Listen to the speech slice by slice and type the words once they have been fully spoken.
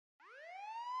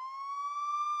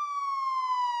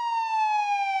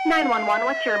911,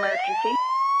 what's your emergency?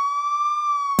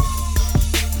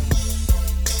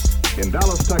 In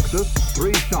Dallas, Texas,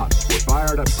 3 shots were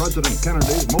fired at President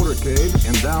Kennedy's motorcade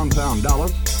in downtown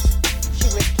Dallas. She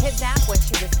was kidnapped when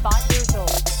she was 5 years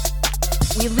old.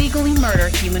 We legally murder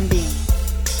human beings.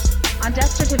 On death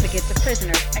certificates of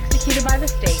prisoners executed by the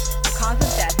state, the cause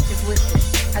of death is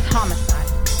listed as homicide.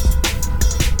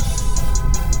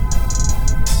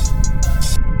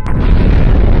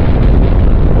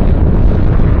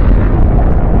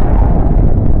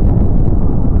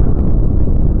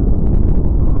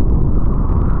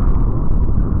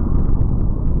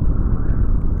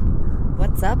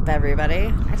 What's up,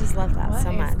 everybody? I just love that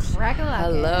so much.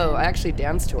 Hello. I actually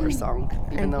danced to our song,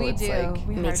 even though we it's do. like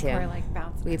We Me hardcore, too. like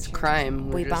bounce. it's crime.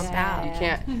 We bumped out.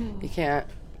 You can't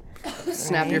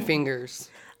snap your fingers.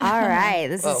 All right,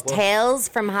 this is well. Tales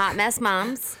from Hot Mess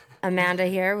Moms. Amanda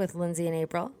here with Lindsay and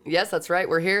April. Yes, that's right.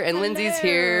 We're here, and Lindsay's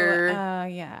here.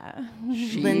 Yeah.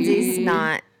 She Lindsay's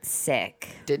not sick.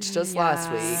 ditched us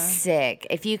last week. Sick.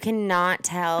 If you cannot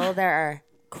tell, there are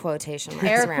quotation marks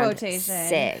Air around quotation.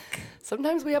 sick.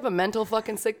 Sometimes we have a mental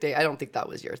fucking sick day. I don't think that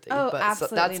was your thing, Oh, but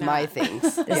absolutely that's my not. things.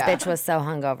 This bitch was so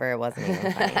hungover, it wasn't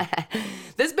even funny.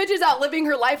 This bitch is out living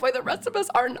her life while the rest of us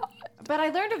are not. But I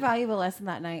learned a valuable lesson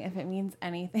that night, if it means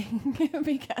anything,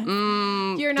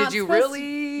 because you're not. did you supposed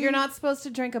really? You're not supposed to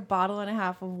drink a bottle and a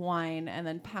half of wine and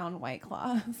then pound White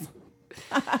Claws.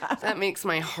 That makes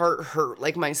my heart hurt,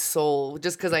 like my soul,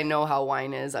 just because I know how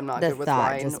wine is. I'm not The good with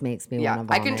thought wine. just makes me yeah, wanna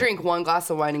I can vomit. drink one glass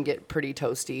of wine and get pretty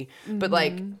toasty, but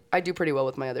like I do pretty well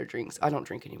with my other drinks. I don't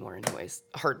drink anymore, anyways,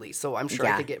 hardly. So I'm sure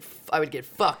Yeah. I would get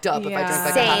fucked up if I drank Yeah.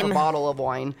 like a half Same. a bottle of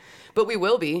wine. But we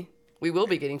will be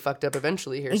getting fucked up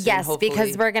eventually here soon. Yes, hopefully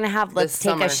because we're going to have Let's this Take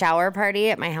summer. a Shower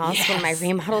party at my house when my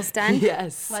remodel's done.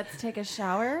 Yes. Let's take a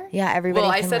shower. Yeah, everybody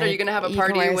Well, I can, said, are like, you going to have a you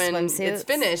party can wear when it's swimsuits.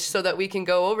 finished so that we can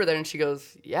go over there? And she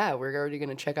goes, yeah, we're already going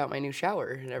to check out my new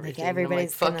shower and everything. And I'm like,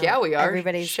 Everybody's fuck gonna, yeah, we are.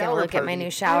 Everybody's Shower gonna look at my party. new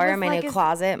shower, was my like, new is-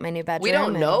 closet, my new bedroom. We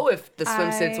don't and know if the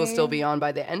swimsuits will still be on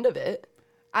by the end of it.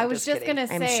 I I'm was just just going to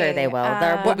say. I'm sure they will.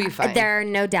 There We'll be fine. There are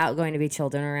no doubt going to be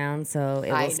children around, so it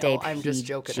will I stay know, I'm just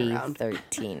joking around.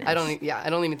 PG-13. I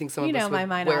don't even think some You of us know, my would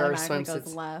mind wear our automatically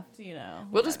goes swimsuits. left, you know.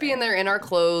 We'll just be in there in our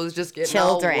clothes, just getting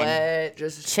Children. all wet,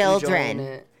 just Children. enjoying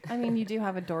it. I mean, you do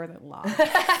have a door that locks.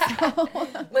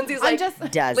 Lindsay's I'm like, just.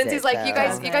 Does Lindsay's it, like, though?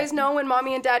 you guys know when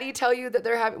mommy and daddy tell you that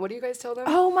they're having. What do you guys tell them?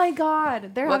 Oh my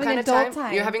God. They're What having kind of adult time?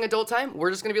 time. You're having adult time?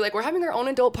 We're just going to be like, we're having our own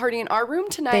adult party in our room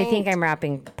tonight. They think I'm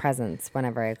wrapping presents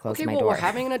whenever I close Okay, my well, door. we're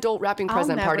having an adult wrapping I'll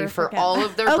present party never for forget all that.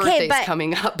 of their Okay, birthdays but-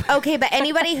 coming up. Okay, but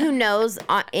anybody who knows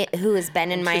who has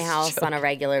been in my just house on a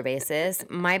regular basis,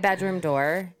 my bedroom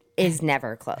door is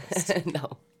never closed.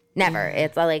 No. Never.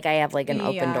 It's like I have like an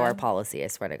open Yeah. door policy. I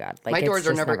swear to God. Like My it's doors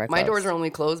are just never. My doors closed. are only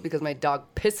closed because my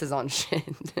dog pisses on shit.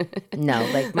 No,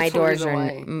 like my That's the doors reason are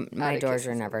why my Attic doors kisses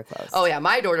are me. never closed. Oh yeah,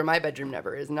 my door to my bedroom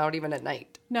never is. Not even at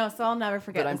night. No, so I'll never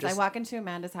forget But I'm this. I just- walk into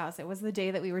Amanda's house. It was the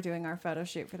day that we were doing our photo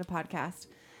shoot for the podcast.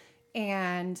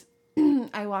 And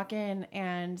I walk in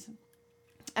and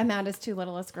Amanda's 2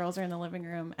 littlest girls are in the living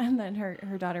room. And then her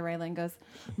daughter Raylan goes,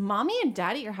 Mommy and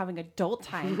Daddy are having adult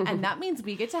time. And that means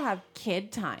we get to have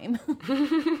kid time.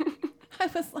 I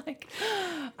was like,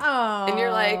 oh. And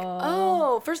you're like,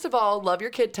 oh, first of all, love your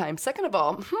kid time. Second of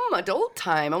all, adult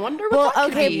time. I wonder what Well, that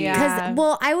could okay, be. Yeah.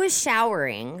 because I was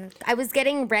showering. I was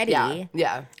getting ready.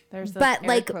 Yeah. There's those but, air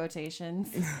like- quotations.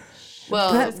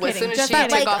 Well, Just as kidding. soon as Just she that,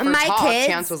 took like, off her my top, kids-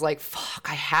 Chance was like, fuck,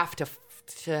 I have to.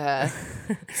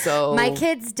 So My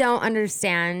kids don't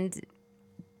understand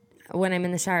when I'm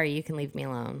in the shower, you can leave me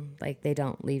alone. Like, they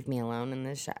don't leave me alone in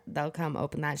the shower. They'll come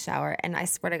open that shower, and I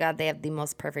swear to God, they have the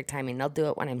most perfect timing. They'll do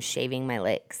it when I'm shaving my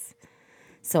legs.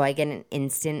 So I get an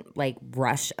instant, like,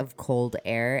 rush of cold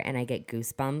air, and I get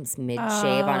goosebumps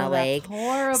mid-shave on a leg.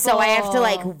 horrible. So I have to,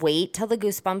 like, wait till the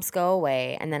goosebumps go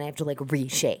away, and then I have to, like,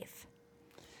 reshave.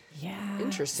 Yeah.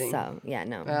 Interesting. So, yeah,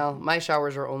 no. Well, my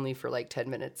showers are only for like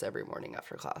 10 minutes every morning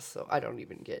after class, so I don't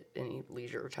even get any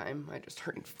leisure time. I just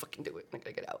hurry and fucking do it. I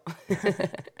gotta get out.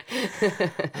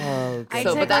 Oh, I So,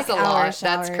 take, but that's like, a lot. hour That's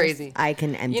showers. crazy. I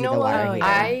can empty You know the what? water heater.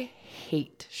 I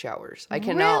hate showers. I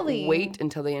cannot Really? wait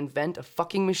until they invent a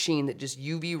fucking machine that just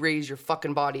UV rays your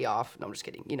fucking body off. No, I'm just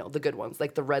kidding. You know, the good ones,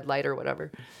 like the red light or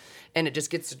whatever. And it just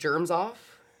gets the germs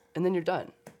off, and then you're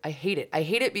done. I hate it. I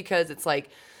hate it because it's like,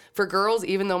 for girls,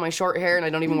 even though my short hair and I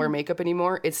don't even wear makeup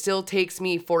anymore, it still takes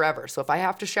me forever. So if I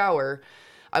have to shower,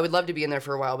 I would love to be in there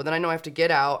for a while, but then I know I have to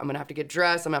get out. I'm going to have to get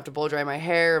dressed. I'm going to have to blow dry my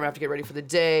hair. I'm going to have to get ready for the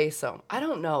day. So I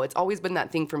don't know. It's always been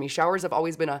that thing for me. Showers have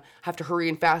always been have to hurry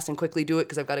and fast and quickly do it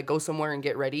because I've got to go somewhere and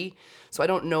get ready. So I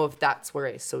don't know if that's where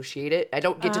I associate it. I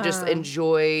don't get to just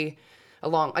enjoy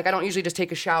along. Like I don't usually just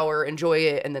take a shower, enjoy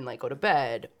it, and then like go to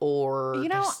bed or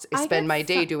just spend my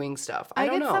day doing stuff. I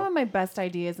don't know. get some of my best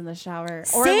ideas in the shower.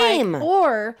 Same.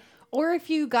 Or if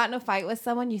you got in a fight with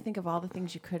someone, you think of all the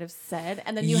things you could have said,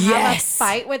 and then you have a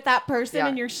fight with that person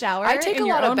in your shower. I take a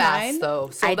lot of baths though,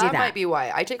 so I do that that. might be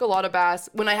why. I take a lot of baths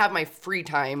when I have my free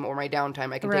time or my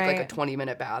downtime. I can take like a Right.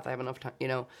 20-minute bath. I have enough time,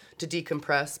 to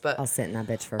decompress. But I'll sit in that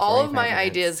bitch for all of 45 my minutes.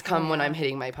 ideas come when I'm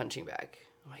hitting my punching bag.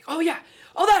 I'm like, oh yeah,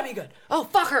 oh that'd be good. Oh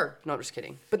fuck her. No, I'm just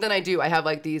kidding. But then I have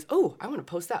like these. Oh, I want to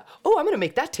post that. Oh, I'm gonna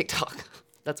make that TikTok.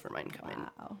 That's where mine come in.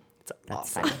 Wow. It's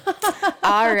That's awesome. fine.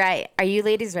 All right. Are you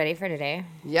ladies ready for today?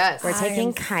 Yes. We're taking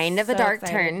am kind of a so dark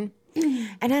excited. turn.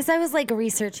 And as I was like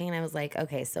researching, I was like,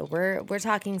 okay, so we're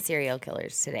talking serial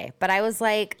killers today. But I was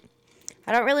like,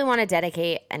 I don't really want to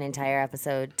dedicate an entire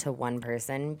episode to one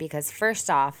person because first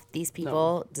off, these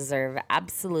people deserve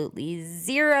absolutely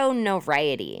zero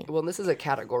notoriety. Well, this is a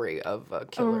category of a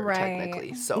killer Right.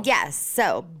 technically. So Yes,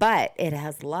 but it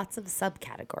has lots of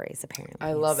subcategories apparently.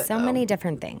 I love it, So though. many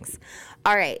different things.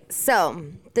 All right, so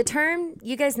the term,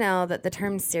 you guys know that the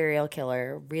term serial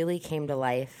killer really came to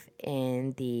life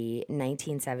in the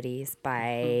 1970s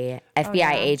by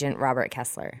FBI agent Robert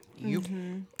Kessler.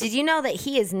 Did you know that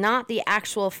he is not the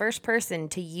actual first person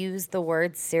to use the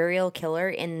word serial killer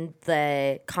in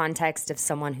the context of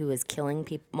someone who is killing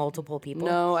multiple people?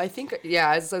 No, I think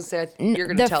as I said, you're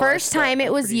gonna The tell us. first time but it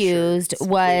I'm was pretty sure used it's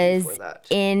way was before that.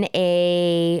 in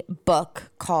a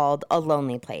book called A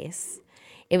Lonely Place.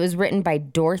 It was written by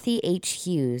Dorothy H.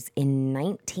 Hughes in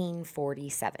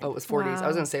 1947. Oh, it was 40s. I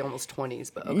was gonna say almost 20s,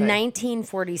 but okay.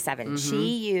 1947.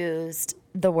 She used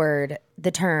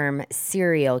the term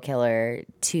serial killer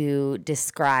to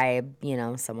describe,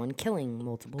 someone killing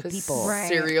multiple people. Right.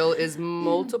 Serial is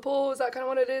multiple. Is that kind of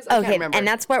what it is? I can't Okay, remember. and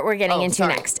that's what we're getting into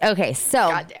sorry. next. Okay, so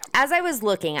Goddamn. as I was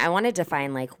looking, I wanted to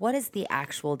find what is the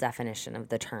actual definition of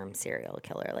the term serial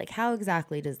killer? Like how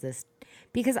exactly does this,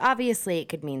 because obviously it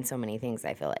could mean so many things,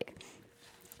 I feel like.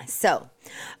 So,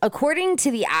 according to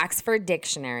the Oxford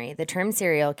Dictionary, the term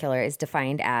serial killer is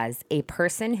defined as a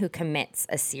person who commits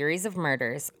a series of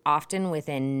murders, often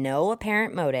within no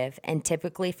apparent motive and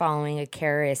typically following a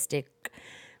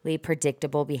characteristically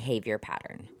predictable behavior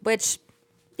pattern. Which,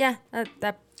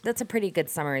 that's a pretty good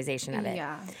summarization of it.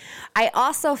 Yeah. I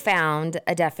also found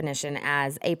a definition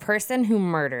as a person who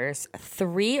murders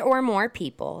 3 or more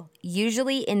people,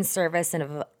 usually in service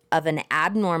of an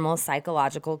abnormal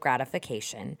psychological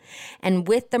gratification, and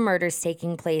with the murders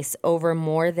taking place over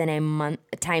more than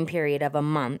a time period of a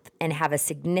month and have a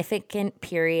significant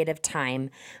period of time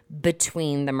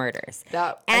between the murders.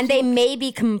 They may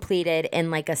be completed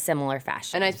in a similar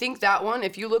fashion. And I think that one,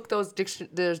 if you look those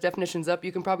definitions up,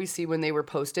 you can probably see when they were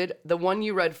posted. The one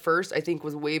you read first, I think,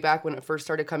 was way back when it first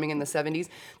started coming in the 70s.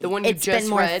 The one you It's been just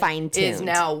more read fine-tuned. is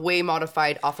now way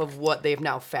modified off of what they've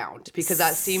now found, because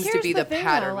that seems to Here's be the thing,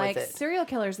 pattern though, with it. Serial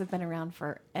killers have been around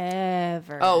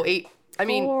forever. Oh,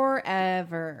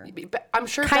 forever. I'm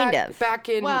sure Kind of. back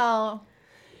in. Well,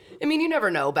 you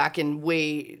never know. Back in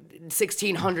way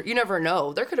 1600, you never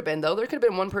know. There could have been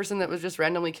one person that was just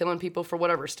randomly killing people for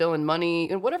whatever, stealing money,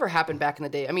 and whatever happened back in the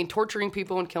day. Torturing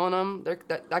people and killing them.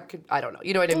 That could, I don't know.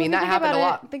 You know what I mean? That happened a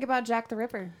lot. Think about Jack the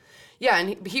Ripper. Yeah,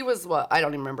 and he was what? I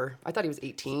don't even remember. I thought he was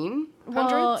 1800s.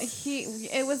 Well,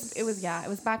 it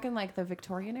was back in the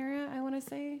Victorian era, I want to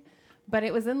say. But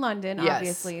it was in London, Yes,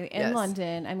 obviously. In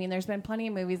London. There's been plenty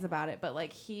of movies about it, but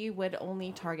he would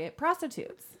only target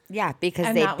prostitutes. Yeah, because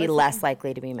And they'd that be was- less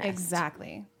likely to be missed.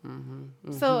 Exactly.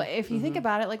 So if you think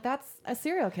about it, that's a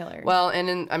serial killer. Well, and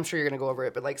then I'm sure you're gonna go over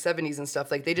it, but 70s and stuff,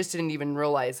 they just didn't even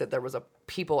realize that there was a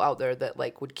people out there that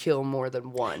would kill more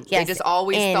than one. Yes, They just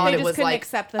always and- thought They it just was couldn't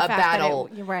accept the a fact that battle.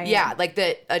 you're right. Yeah,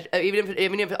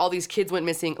 even if all these kids went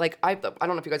missing, I don't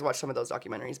know if you guys watched some of those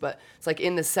documentaries, but it's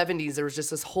in the 70s there was just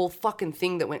this whole fucking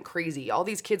thing that went crazy. All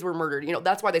these kids were murdered.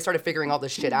 That's why they started figuring all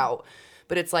this shit out.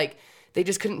 But it's they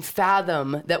just couldn't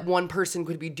fathom that one person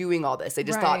could be doing all this. They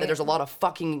just thought that Right. there's a lot of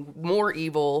fucking more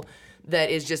evil that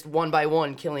is just one by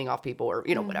one killing off people or,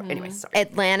 whatever. Anyways, sorry.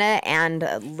 Atlanta and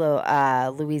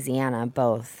Louisiana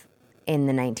both in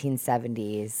the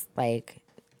 1970s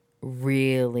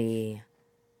really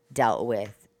dealt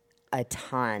with a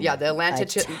ton. Yeah, the Atlanta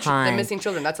the missing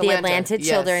children. That's Atlanta. The Atlanta Yes.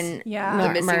 children Yeah. The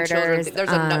missing murders. children. There's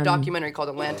a documentary called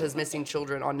Atlanta's Missing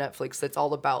Children on Netflix that's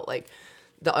all about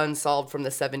the unsolved from the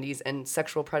 70s and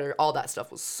sexual predator. All that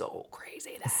stuff was so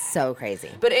crazy. So crazy.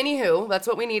 But anywho, that's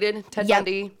what we needed. Ted Yep.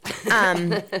 Bundy.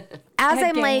 As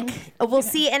Head I'm game. we'll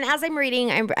see, and as I'm reading,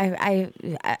 I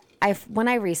when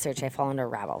I research, I fall into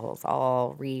rabbit holes.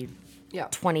 I'll read Yeah.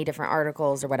 20 different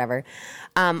articles or whatever.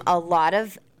 A lot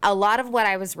of what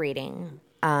I was reading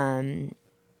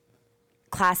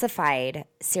classified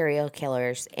serial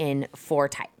killers in 4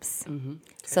 types.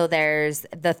 So there's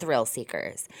the thrill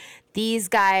seekers. These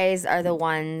guys are the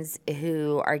ones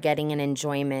who are getting an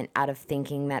enjoyment out of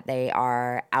thinking that they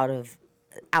are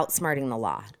outsmarting the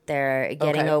law. They're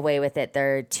getting away with it.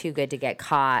 They're too good to get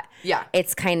caught. Yeah.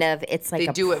 It's like they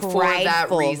a do it for that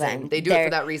prideful reason. thing. They do it for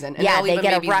that reason. And yeah, they'll they even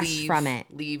get a maybe rush from it.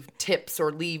 Leave tips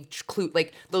or leave clue.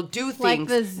 Like they'll do things Like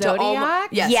the Zodiac?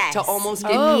 yes, to almost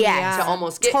get yes. to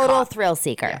almost get total caught. thrill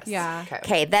seeker. Yes. Yeah.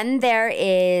 Okay, then there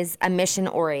is a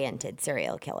mission-oriented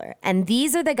serial killer. And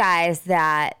these are the guys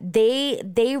that they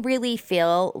really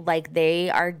feel like they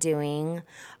are doing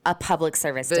a public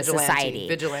service to society.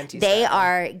 Vigilante They style.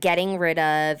 are getting rid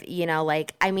of,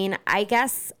 I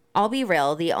guess I'll be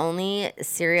real. The only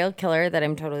serial killer that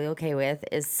I'm totally okay with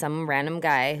is some random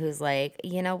guy who's like,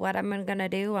 you know what I'm going to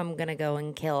do? I'm going to go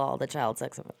and kill all the child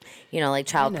child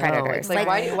predators. It's like,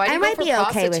 why do I you might go for be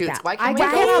okay with prostitutes? that. Why can't I we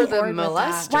get go on for the board with that.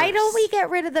 molesters? Why don't we get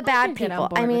rid of the bad can get people? on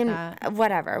board I with mean, that.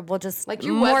 whatever. We'll just Like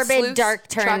you wet morbid sleuths dark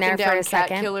turn there tracking for down a cat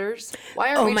second. killers. Why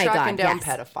aren't Oh we my tracking God, down yes.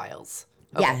 pedophiles?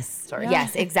 Okay, Yes. sorry.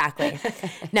 Yes, exactly.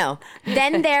 No.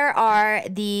 Then there are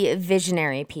the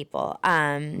visionary people.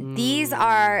 These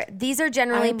are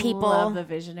generally I people. love the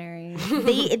visionary.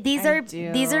 These I are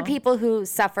do. people who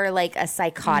suffer like a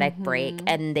psychotic break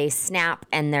and they snap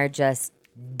and they're just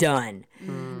done.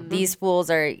 These fools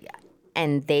are,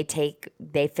 and they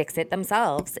fix it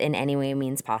themselves in any way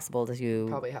means possible to.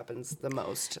 Probably happens the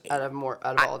most out of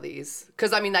all these.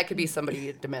 Because I mean, that could be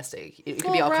somebody domestic. It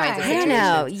could be all kinds of right. I situations. don't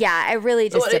know. Yeah, it really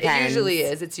just Well, depends. It usually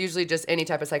is. It's usually just any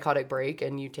type of psychotic break,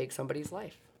 and you take somebody's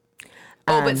life.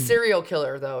 Oh, but serial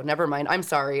killer though. Never mind. I'm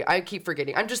sorry. I keep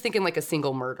forgetting. I'm just thinking like a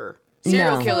single murder.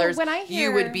 Serial No. killers. Well, when I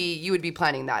you would be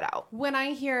planning that out. When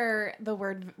I hear the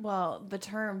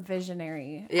term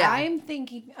visionary, Yeah. I'm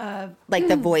thinking of Like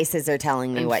the voices are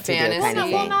telling me And what to do, fantasy. kind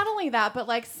of well, thing. not only that, but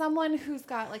like someone who's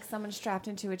got like someone strapped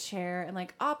into a chair and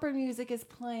like opera music is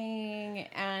playing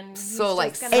and he's So, just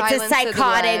like, gonna- It's a Silence of the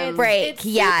psychotic Lambs. break. It's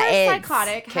Yeah, super it's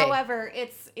psychotic. Okay. However,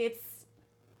 it's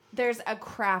there's a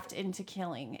craft into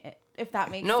killing it, if that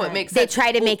makes No, sense. it makes They sense.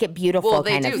 try to make it beautiful, Well,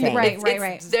 they kind do. of thing. Right, It's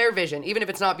right. their vision. Even if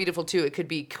it's not beautiful too, it could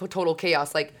be total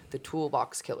chaos, like the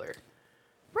toolbox killer.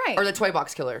 right. Or the toy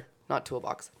box killer, not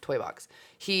toolbox, toy box.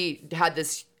 He had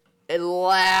this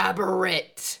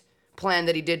elaborate plan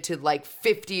that he did to like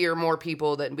 50 or more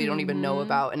people that we don't even know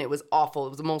about, and it was awful. It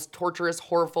was the most torturous,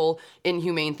 horrible,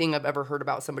 inhumane thing I've ever heard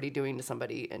about somebody doing to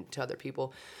somebody and to other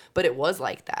people. But it was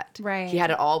like that. Right. He had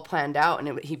it all planned out,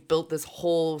 and he built this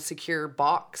whole secure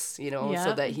box, so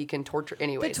Yep. that he can torture. The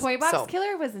Anyways, toy box so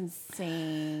killer was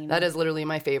insane. that is literally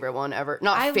my favorite one ever.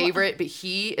 Not I lo- favorite, but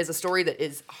he is a story that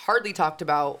is hardly talked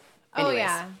about. Oh, Anyways,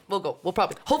 yeah. we'll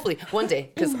probably, hopefully, one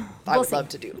day, because I would love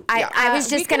to do. I was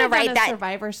We just could gonna have done write a that.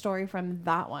 survivor story from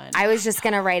that one. I was just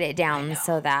gonna write it down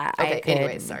so that I Okay, could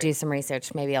anyways, sorry. do some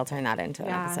research. Maybe I'll turn that into an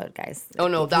Yeah. episode, guys. Oh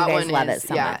no, You that guys one love is it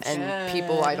so yeah, much. and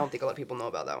people, I don't think a lot of people know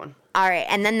about that one. All right,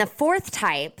 and then the 4th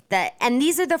type and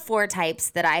these are the 4 types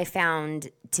that I found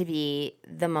to be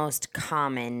the most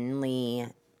commonly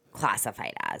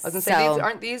classified as. I was gonna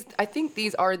say these. I think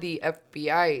these are the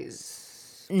FBI's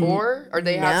 4, or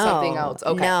they have something else.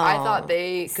 Okay, No. I thought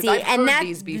because See, I've and heard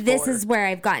these before. this is where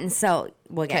I've gotten, so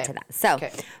we'll get Okay. to that. So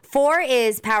Okay. 4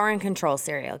 is power and control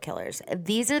serial killers.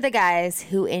 These are the guys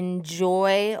who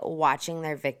enjoy watching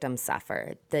their victims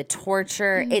suffer. The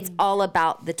torture, it's all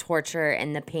about the torture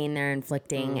and the pain they're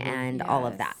inflicting and all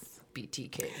of that.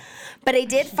 BTK. But I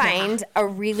did find a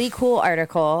really cool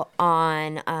article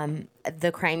on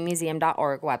the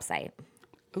crimemuseum.org website.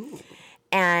 Ooh.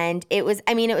 And it was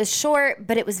short,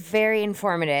 but it was very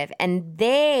informative. And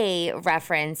they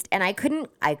referenced, and I couldn't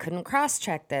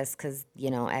cross-check this because,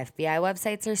 FBI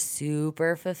websites are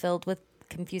super fulfilled with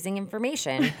confusing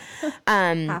information.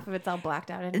 Half of it's all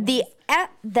blacked out. The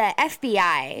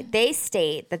FBI, they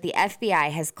state that the FBI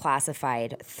has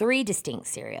classified 3 distinct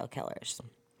serial killers.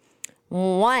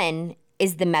 One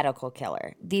is the medical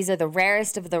killer. These are the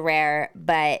rarest of the rare,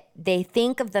 but they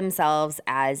think of themselves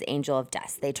as angel of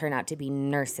death. They turn out to be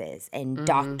nurses and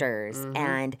doctors,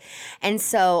 and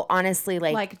so honestly,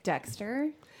 like Dexter.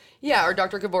 Yeah, or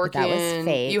Dr. Kevorkian. That was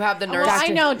fake. You have the nurse. Well, I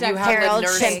know you Dexter. have the Harold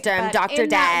nurse. Shipton. But Dr. in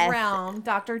that Death. realm,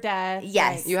 Dr. Death.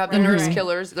 Yes. like- You have the nurse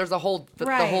killers. There's a whole the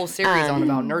Right. whole series on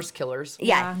about nurse killers.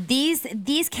 Yeah, these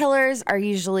killers are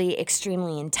usually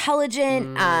extremely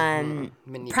intelligent.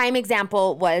 Prime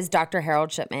example was Dr.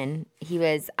 Harold Shipman. He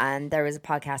was there was a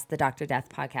podcast, the Dr. Death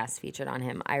podcast, featured on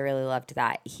him. I really loved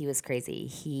that. He was crazy.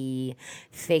 He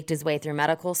faked his way through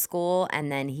medical school,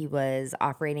 and then he was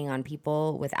operating on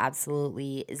people with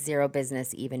absolutely zero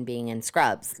business even being in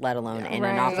scrubs, let alone in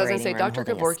Right. an I was I was operating gonna say, room. Dr.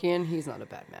 holding a Kevorkian, he's not a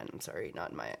bad man. I'm sorry,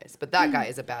 not in my eyes. But that guy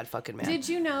is a bad fucking man. Did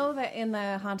you know that in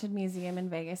the Haunted Museum in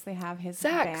Vegas, they have his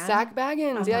Zach band?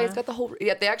 Baggins. Yeah, he's got the whole.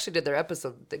 Yeah, they actually did their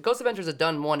episode. The Ghost Adventures had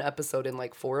done one episode in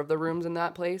like 4 of the rooms in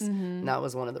that place, and that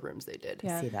was one of the rooms they did.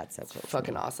 Yeah. See, that's so cool.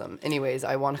 Fucking awesome. Anyways,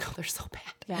 I want to go there so bad.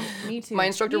 Yeah, me too. My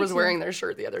instructor Me was too. wearing their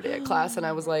shirt the other day at class, and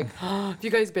I was like, "Have you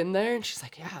guys been there?" And she's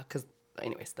like, "Yeah," because,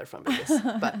 anyways, they're from Vegas.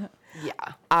 But yeah,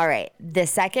 All right. The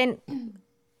second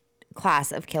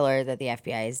class of killer that the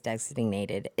FBI is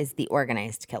designated is the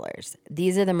organized killers.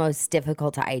 These are the most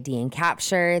difficult to ID and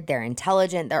capture. They're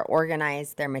intelligent, they're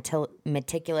organized, they're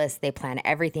meticulous, they plan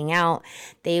everything out.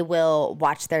 They will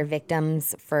watch their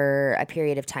victims for a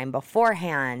period of time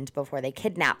beforehand before they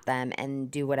kidnap them and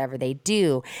do whatever they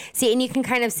do. See, and you can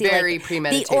kind of see Very like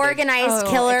premeditated. the organized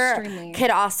Oh, killer extremely. could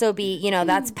also be,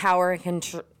 that's power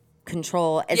and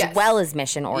control as Yes. well as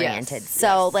mission oriented. Yes,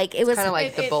 So yes. like it was kind of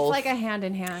like the It's both. like a hand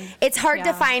in hand. it's hard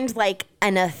to Yeah. find like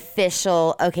an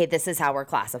official, okay, this is how we're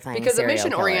classifying Because a serial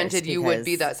mission oriented, killers, you would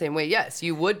be because that same way. Yes,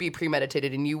 you would be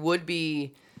premeditated, and you would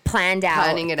be. planned out,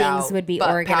 planning it things out, would be but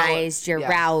organized, your yeah.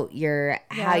 route,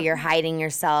 how Yeah. you're hiding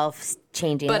yourself,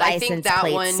 changing But I license think that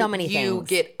plates, one so many you things.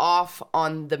 get off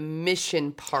on the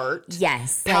mission part.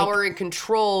 Yes, Power like- and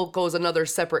control goes another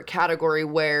separate category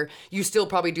where you still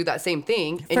probably do that same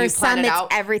thing and For you plan some, it it's out.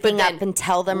 everything but then up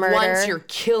until the murder. Once you're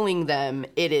killing them,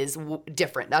 it is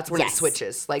different. That's when Yes. it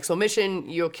switches. Like, so mission,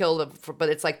 you'll kill them, but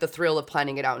it's like the thrill of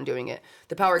planning it out and doing it.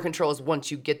 The power and control is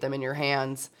once you get them in your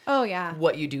hands. Oh yeah.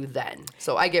 What you do then.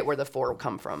 So I get where the 4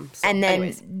 come from. So, And then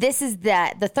anyways. this is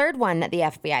the third one that the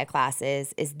FBI class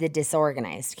is the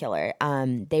disorganized killer.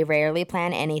 They rarely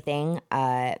plan anything.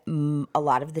 A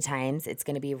lot of the times it's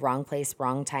going to be wrong place,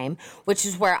 wrong time, which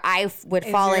is where I would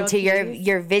fall Israel into Keys?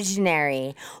 your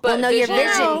visionary. But your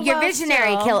visionary- your Well,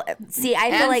 visionary still. kill. See,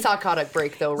 I feel And like psychotic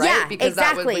break though, right? yeah, Because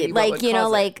that was what exactly. what Like would you know, cause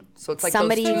it. like So it's like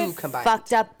somebody those 2 combined.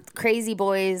 fucked up crazy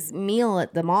boy's meal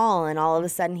at the mall, and all of a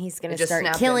sudden he's going It to just start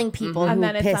snapped killing in. people And who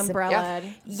then it's piss. umbrellaed. So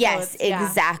Yes, it's- yeah.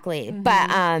 exactly. But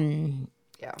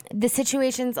Yeah. the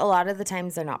situations a lot of the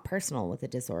times they're not personal with a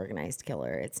disorganized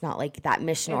killer. It's not like that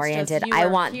mission oriented. It's just, I you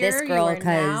are want this here, you girl are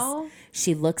because now.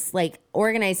 she looks like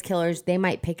organized killers. They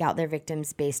might pick out their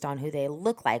victims based on who they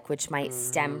look like, which might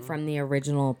stem from the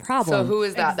original problem. So who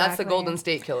is that? That's the Exactly. Golden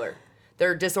State Killer.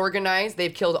 They're disorganized.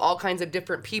 They've killed all kinds of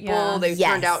different people. Yeah. They've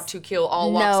Yes. turned out to kill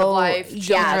all walks No, of life.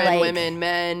 yeah, Children, like- women,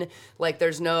 men. Like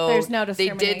there's no There's no They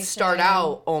did start discrimination.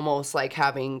 out almost like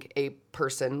having a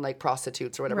person like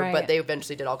prostitutes or whatever, Right. but they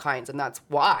eventually did all kinds, and that's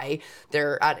why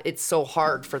it's so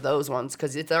hard for those ones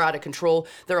because they're out of control.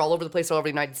 They're all over the place, all over the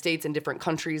United States and different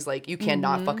countries. Like you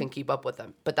cannot fucking keep up with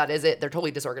them. But that is it. They're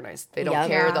totally disorganized. They don't Yep.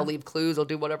 care. Yeah. They'll leave clues. They'll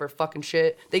do whatever fucking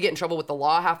shit. They get in trouble with the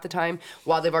law half the time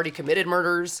while they've already committed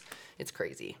murders. It's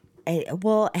crazy. And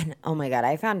oh my god,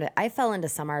 I fell into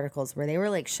some articles where they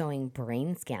were like showing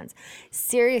brain scans.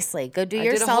 Seriously, go do I did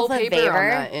a yourself whole a paper on favor.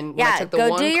 that when I took the go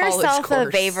one do college yourself a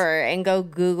course. favor and go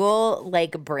Google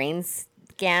like brain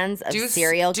scans of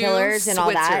serial killers and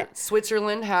all that.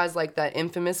 Switzerland has like that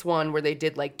infamous one where they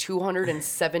did like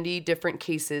 270 different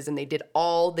cases and they did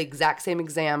all the exact same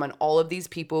exam on all of these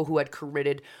people who had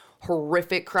committed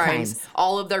horrific crimes.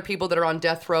 All of their people that are on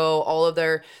death row,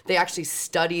 they actually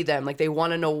study them. Like they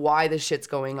want to know why this shit's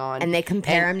going on. And they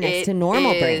compare them next it to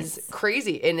normal brains. is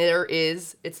crazy. And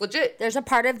it's legit. There's a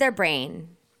part of their brain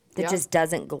that Yeah. just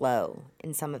doesn't glow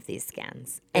in some of these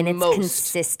scans. And it's most.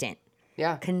 consistent.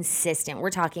 Yeah. Consistent. We're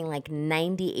talking like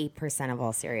 98% of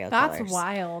all serial That's killers.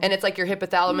 wild. And it's like your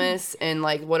hypothalamus and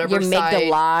like whatever Your side.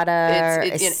 amygdala.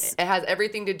 It has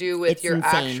everything to do with it's your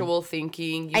insane. actual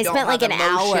thinking. You I don't spent have like an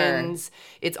hour. emotions.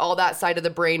 It's all that side of the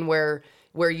brain where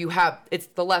you have, it's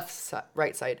the left side,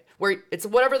 right side, where it's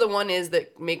whatever the one is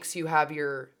that makes you have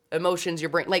your emotions, your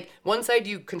brain. Like one side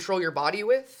you control your body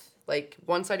with. Like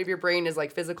one side of your brain is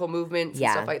like physical movements and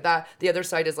Yeah. stuff like that. The other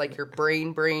side is like your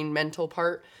brain mental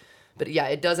part. But yeah,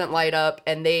 it doesn't light up,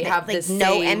 and they have like this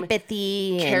no same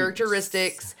empathy and-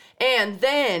 characteristics. And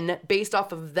then based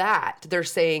off of that, they're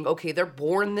saying, okay, they're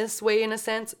born this way in a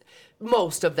sense.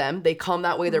 Most of them, they come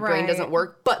that way, their brain Right. doesn't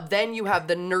work. But then you have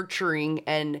the nurturing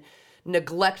and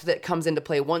neglect that comes into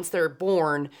play once they're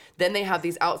born. Then they have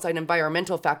these outside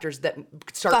environmental factors that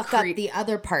start Fuck up the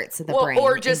other parts of the brain.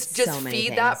 or in just so many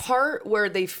feed that things. part where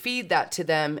they feed that to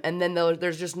them, and then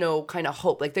there's just no kind of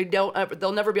hope. Like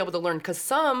they'll never be able to learn, because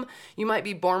some you might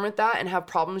be born with that and have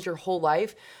problems your whole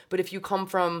life, but if you come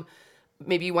from,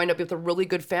 maybe you wind up with a really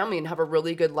good family and have a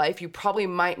really good life, you probably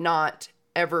might not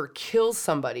ever kill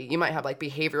somebody. You might have like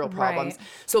behavioral problems. Right.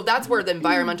 So that's where the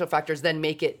environmental factors then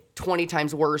make it 20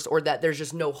 times worse, or that there's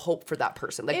just no hope for that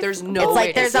person. Like there's no It's way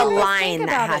like there's to a say- line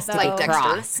that has to be Like Dexter.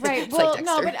 crossed. Right. It's like Well,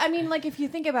 no, Dexter. but I mean, like, if you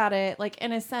think about it, like,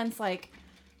 in a sense, like,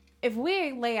 if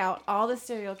we lay out all the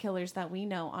serial killers that we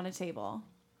know on a table,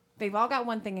 they've all got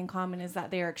one thing in common, is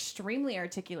that they are extremely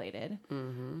articulated.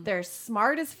 Mm-hmm. They're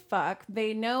smart as fuck.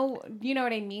 They know, you know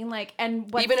what I mean? Like,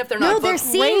 and what, Even if they're No, not they're book-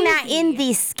 seeing that crazy. in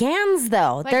these scans,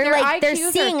 though. Like, they're their like they're IQs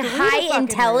are seeing through the high fucking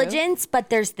intelligence,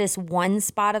 but there's this one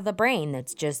spot of the brain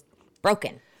that's just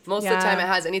broken. Most of the time, Yeah. it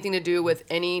has anything to do with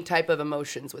any type of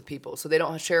emotions with people. So they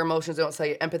don't share emotions. They don't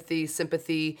say empathy,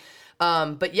 sympathy.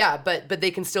 But they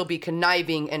can still be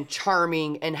conniving and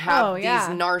charming and have these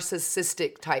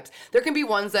narcissistic types. There can be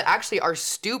ones that actually are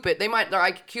stupid. Their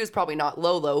IQ is probably not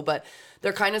low, but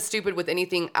they're kind of stupid with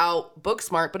anything out book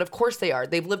smart. But of course they are.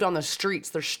 They've lived on the streets.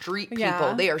 They're street people.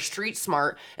 Yeah. They are street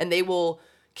smart, and they will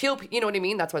kill. You know what I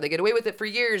mean? That's why they get away with it for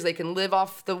years. They can live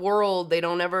off the world. They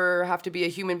don't ever have to be a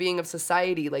human being of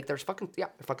society. Like they're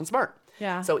fucking smart.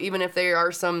 Yeah. So even if there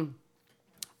are some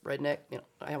redneck,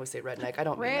 I always say redneck. I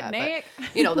don't mean that. Redneck.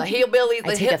 But, the hillbillies,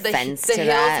 I take offense the to hills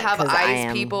that, have 'cause I eyes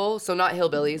am- people. So not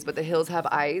hillbillies, but the hills have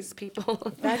eyes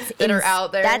people That's that are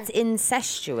out there. That's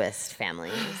incestuous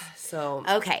families. so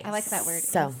Okay, I like that word.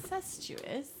 So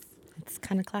Incestuous. it's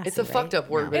kind of classy. it's a fucked up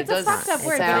word, but It's it a does fucked up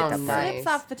word, but sound it nice. slips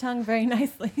off the tongue very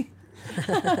nicely.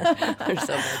 There's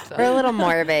so much We're a little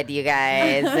morbid, you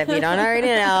guys, if you don't already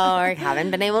know or haven't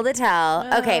been able to tell.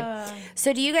 Okay,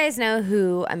 so do you guys know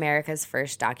who America's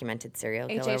first documented serial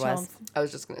killer H.H. was? Holmes. I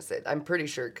was just gonna say, I'm pretty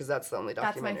sure because that's the only That's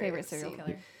documentary. my favorite I've serial seen.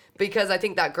 killer. Because I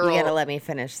think that girl. You gotta let me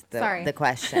finish Sorry. the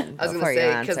question. I was gonna before say,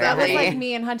 you 'cause answer. that That's lady- like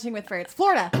me and Hunting with Ferrets.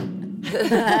 Florida.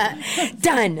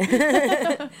 Done.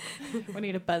 We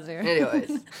need a buzzer.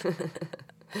 Anyways.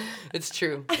 It's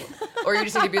true. Or you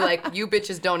just need to be like, you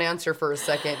bitches don't answer for a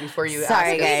second before you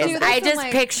Sorry, ask us guys. do something. this I in, just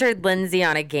like- pictured Lindsay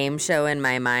on a game show in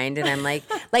my mind, and I'm like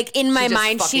in my just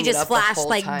mind, fucking she it just up the flashed whole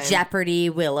like time. Jeopardy,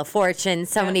 Wheel of Fortune,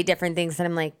 so many different things, and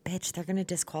I'm like, bitch, they're gonna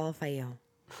disqualify you.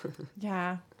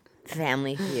 Yeah.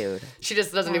 Family Feud. She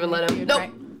just doesn't even Family let them. Feud, Nope.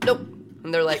 right. Nope.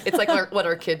 And they're like, it's like what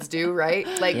our kids do, right?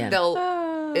 Like Yeah. they'll,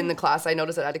 in the class, I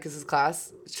noticed at Atticus's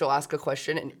class, she'll ask a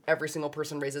question and every single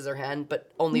person raises their hand,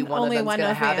 but only one Only of them's one going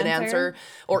to knows the have an answer. answer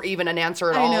or even an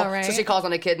answer at I all. know, So right? she calls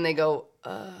on a kid and they go,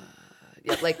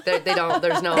 yeah, like they don't,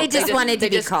 there's no. They just wanted to they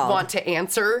be just called. want to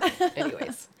answer.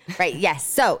 Anyways. Right. Yes.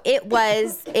 So it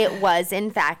was in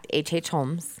fact H.H.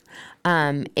 Holmes.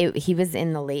 He was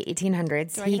in the late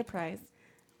 1800s. Do I get a prize?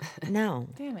 No,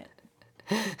 Damn it.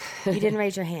 you didn't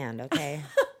raise your hand. Okay.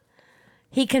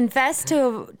 He confessed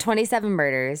to 27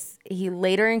 murders. He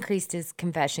later increased his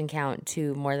confession count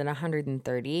to more than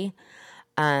 130.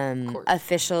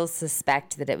 Officials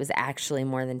suspect that it was actually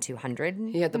more than 200.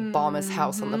 He had the bombest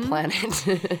house on the planet.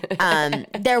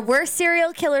 There were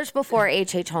serial killers before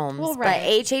H.H. Holmes, Well, but right.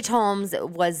 H.H. Holmes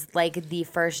was like the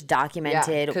first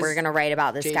documented. Yeah, 'cause we're gonna write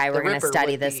about this Jake guy. the We're gonna Ripper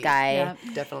study would this be- guy. Yeah.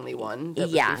 Definitely one that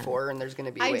was Yeah. before, and there's going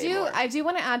to be I way do. more. I do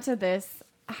want to add to this.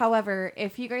 However,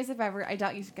 if you guys have ever, I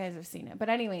doubt you guys have seen it, but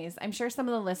anyways, I'm sure some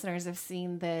of the listeners have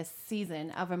seen this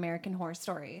season of American Horror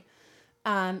Story.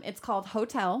 It's called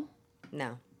Hotel,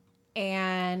 No.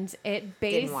 and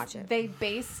Didn't watch it. they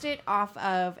based it off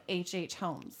of H.H.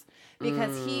 Holmes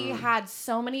because he had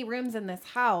so many rooms in this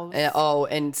house.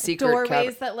 And secret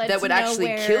Doorways that led to would actually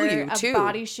nowhere, kill you a too.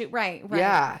 body shoot, right?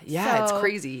 Yeah, it's So-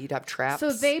 crazy. You'd have traps.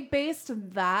 So they based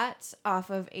that off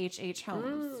of H.H.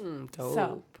 Holmes. dope.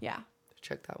 So yeah,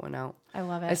 Check that one out. I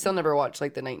love it. I still never watched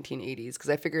like the 1980s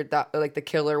because I figured that like the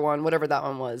killer one, whatever that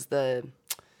one was,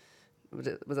 was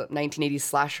it 1980s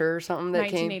slasher or something that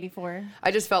came? 1984.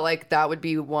 I just felt like that would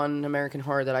be one American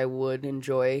horror that I would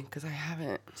enjoy because I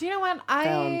haven't. Do you know what?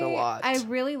 Found a lot. I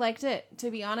really liked it, to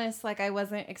be honest. Like, I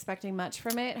wasn't expecting much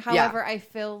from it. However, I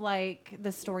feel like the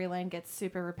storyline gets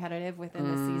super repetitive within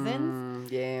the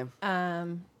seasons. Yeah,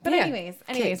 But Yeah.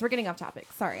 anyways, we're getting off topic.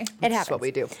 Sorry. It that's happens. what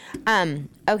we do.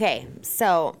 Okay,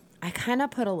 so I kind of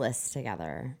put a list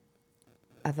together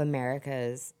of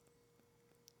America's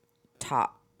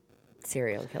top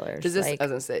serial killers. Does this? Like, I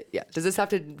was gonna say, yeah. Does this have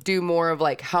to do more of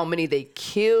like how many they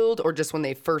killed, or just when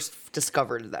they first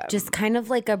discovered them? just kind of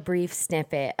like a brief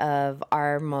snippet of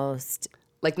our most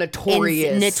like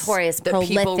notorious, notorious, that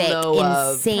people prolific, know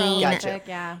of. insane. Gotcha.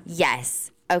 Yeah.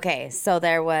 Yes. Okay, so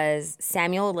there was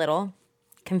Samuel Little,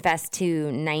 confessed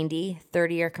to 90,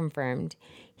 30 are confirmed.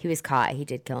 He was caught. He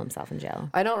did kill himself in jail.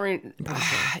 I don't.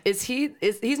 Is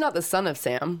he's not the son of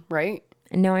Sam, right?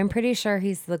 No, I'm pretty sure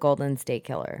he's the Golden State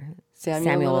Killer.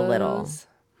 Samuel Little. is?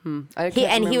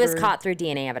 He was caught through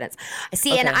DNA evidence.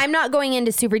 See, and Okay. I'm not going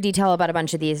into super detail about a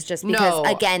bunch of these just because,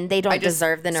 again, they don't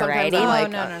deserve the notoriety.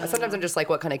 Sometimes I'm just like,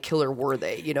 what kind of killer were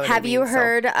they? You know what Have I mean? you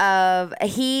heard of,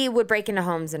 he would break into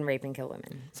homes and rape and kill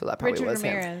women. So that probably Richard was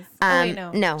him.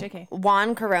 Ramirez. No, JK.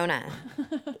 Juan Corona.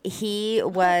 He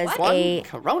was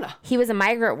Corona. He was a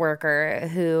migrant worker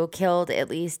who killed at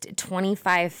least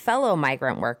 25 fellow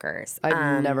migrant workers.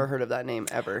 I've never heard of that name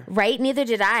ever. Right? Neither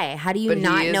did I. How do you But he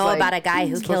not is, know like, about a guy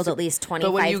who supposed killed to- at least 25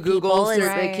 But when you people? Google,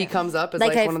 Right. he comes up as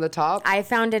like one of the top. I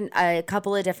found a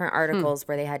couple of different articles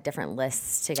where they had different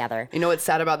lists together. You know what's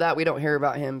sad about that? We don't hear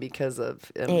about him because of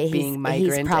him being He's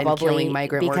migrant probably and killing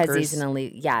migrant because workers. he's an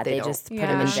elite. Yeah, they don't just put give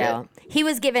him a in shit. jail. He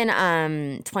was given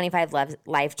 25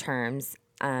 life terms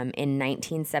in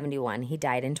 1971. He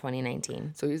died in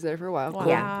 2019. So he's there for a while. Wow. Cool.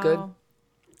 Yeah.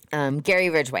 Good. Gary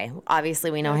Ridgway.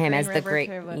 Obviously, we know him Green as the River great.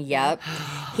 Killer. Yep.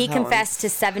 He confessed to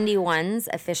 71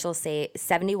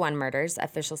 murders.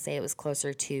 Officials say it was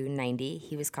closer to 90.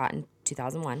 He was caught in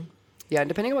 2001. Yeah, and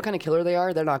depending on what kind of killer they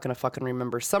are, they're not going to fucking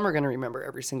remember. Some are going to remember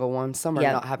every single one. Some are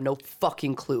Yep. not have no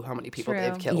fucking clue how many people True.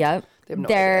 they've killed. Yep. They have no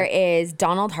There idea. is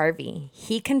Donald Harvey.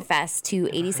 He confessed to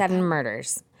 87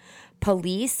 murders.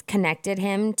 Police connected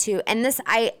him to, and this,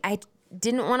 I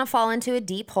didn't want to fall into a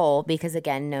deep hole because,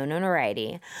 again, no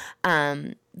notoriety.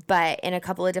 But in a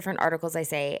couple of different articles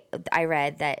I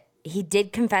read that he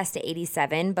did confess to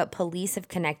 87, but police have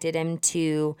connected him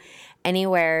to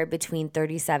anywhere between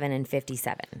 37 and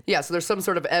 57. Yeah, so there's some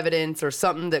sort of evidence or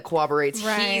something that corroborates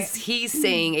Right. he's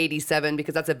saying 87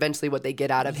 because that's eventually what they get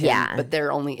out of him. Yeah. But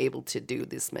they're only able to do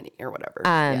this many or whatever.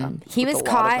 He with was a lot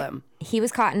of caught. them. He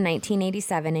was caught in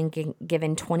 1987 and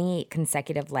given 28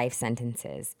 consecutive life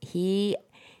sentences. He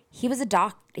was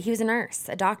he was a nurse,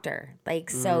 a doctor. Like,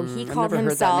 so he called never heard that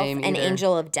himself name an either.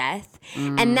 angel of death.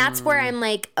 And that's where I'm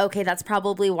like, okay, that's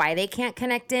probably why they can't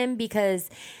connect him, because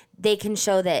they can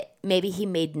show that maybe he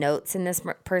made notes in this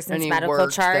person's And he medical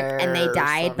worked chart and they there or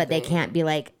died, but they something. can't be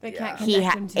like, They can't he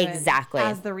connect him to exactly. it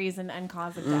as the reason and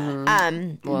cause of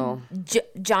death. Well,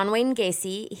 John Wayne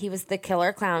Gacy, he was the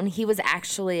killer clown. He was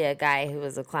actually a guy who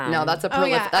was a clown. now that's a Oh,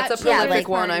 yeah, prolific, that's a at prolific like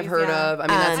one I've parties, heard yeah. of. I mean,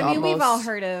 that's I mean, almost, we've all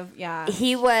heard of, yeah.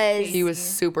 He was he was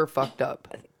super fucked up.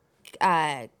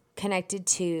 connected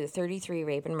to 33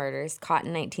 rape and murders, caught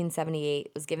in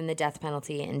 1978, was given the death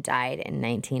penalty, and died in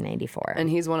 1994. And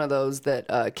he's one of those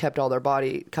that kept all their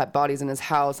bodies in his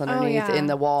house underneath, yeah. in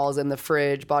the walls, in the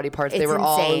fridge, body parts. It's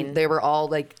insane. They were all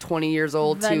like 20 years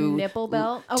old. The to nipple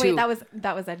belt. Oh to- wait,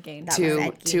 that was Ed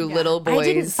Gein. to little boys. I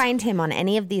didn't find him on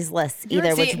any of these lists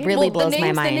either, which See, really well, blows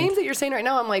my mind. The names that you're saying right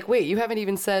now, I'm like, wait, you haven't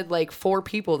even said like 4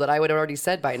 people that I would have already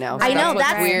said by now. So I know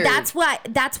what's weird. that's why.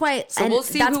 So and we'll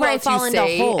see that's who why else I fall you into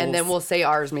say, holes. and then we'll say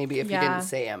ours maybe if you Yeah. didn't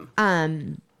say them.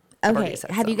 Okay,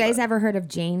 said have you some, guys but- ever heard of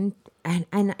Jane?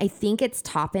 And I think it's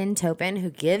Topin, who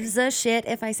gives a shit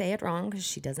if I say it wrong because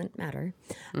she doesn't matter.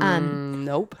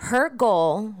 Nope. Her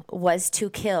goal was to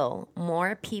kill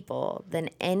more people than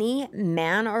any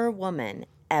man or woman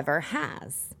ever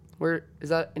has. Where is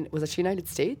that? Was that United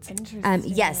States? Interesting.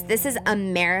 Yes, this is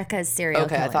America's serial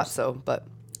Okay, killer. I thought so, but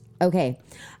Okay.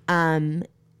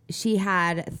 She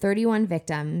had 31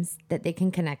 victims that they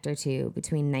can connect her to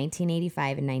between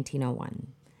 1985 and 1901.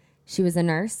 She was a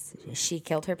nurse. She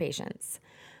killed her patients.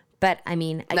 But, I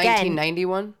mean, again...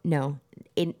 1991? No.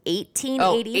 In 1885.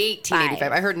 Oh,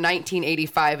 1885. I heard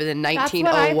 1985 and then That's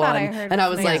 1901. what I thought I heard. And I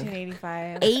was like,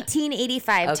 1985.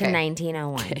 1885 to Okay.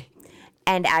 1901.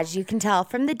 And as you can tell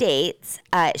from the dates,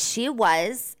 she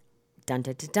was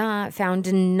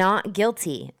found not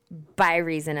guilty by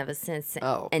reason of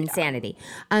insanity.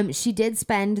 She did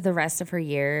spend the rest of her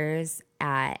years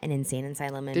at an insane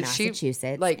asylum in did she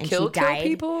Massachusetts. like and kill she died.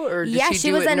 people or did Yeah, she, she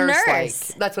do was it a nurse-like?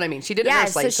 nurse. That's what I mean. She did it Yeah,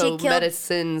 nurse-like, so so, she killed-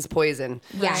 medicine's poison.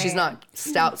 Yeah. She's not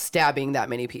stabbing that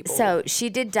many people. So she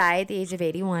did die at the age of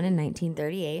 81 in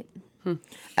 1938.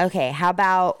 Okay, how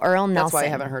about Earl Nelson? that's why I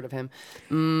haven't heard of him.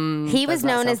 He was does not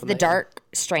known sound as the familiar. Dark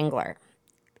Strangler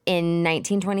in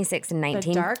 1926 and The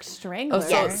 19... Dark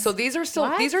Strangler. So these are still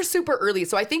What? these are super early.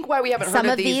 So I think why we haven't Some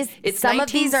heard of of these, these- it's some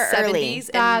of these are early. 1970s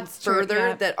and That's true, further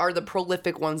yeah. that are the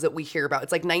prolific ones that we hear about.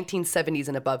 It's like 1970s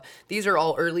and above. These are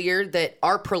all earlier that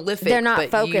are prolific. They're not but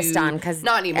focused on because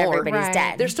not anymore. everybody's Right.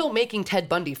 dead. They're still making Ted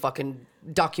Bundy fucking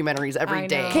documentaries I every know.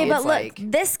 day. Okay, but It's look,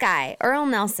 like, this guy, Earl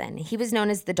Nelson, he was known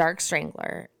as the Dark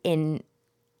Strangler.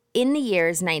 In the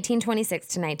years 1926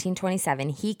 to 1927,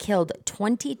 he killed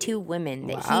 22 women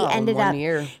that Wow, he ended one up.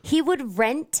 year. He would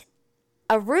rent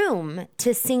a room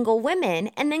to single women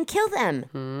and then kill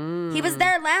them. He was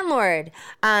their landlord.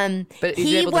 but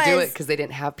he's able to do it because they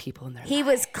didn't have people in there. He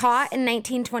was caught in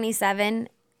 1927,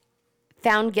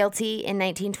 found guilty in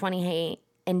 1928,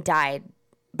 and died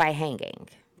by hanging.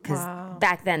 Because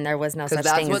back then there was no such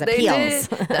that's thing what as they appeals.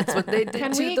 did. That's what they did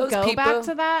Can to we those go people. back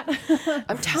to that?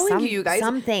 I'm telling you guys.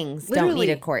 Some things don't literally,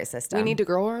 need a court system. We need to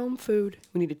grow our own food.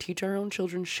 We need to teach our own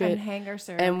children shit. And hang our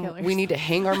serial And killers. we need to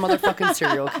hang our motherfucking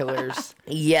serial killers.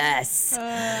 Yes.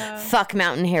 Fuck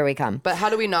Mountain, here we come. But how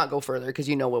do we not go further? Because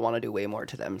we want to do way more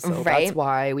to them. So Right. that's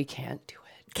why we can't do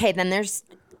it. Okay, then there's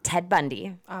Ted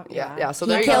Bundy. Oh, Yeah. So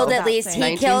He there killed you go. at least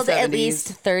 1970s.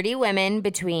 30 women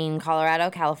between Colorado,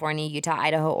 California, Utah,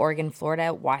 Idaho, Oregon,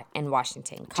 Florida, and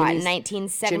Washington. Caught in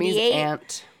 1978. Jimmy's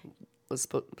aunt was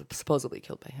supposedly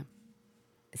killed by him.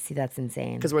 See, that's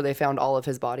insane. Because where they found all of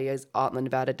his body is out in the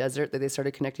Nevada desert that they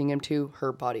started connecting him to,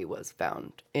 her body was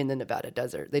found in the Nevada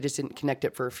desert. They just didn't connect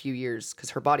it for a few years because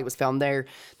her body was found there.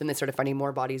 Then they started finding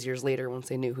more bodies years later once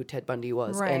they knew who Ted Bundy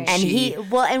was. Right. And she and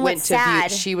went what's to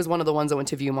sad, she was one of the ones that went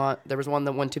to Viewmont. There was one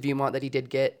that went to Viewmont that he did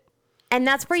get. and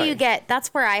that's where Sorry.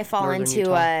 that's where I fall Northern into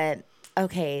Utah.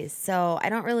 okay, so I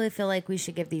don't really feel like we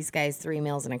should give these guys 3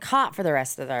 meals and a cot for the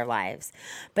rest of their lives.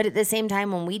 But at the same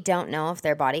time, when we don't know if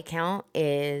their body count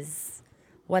is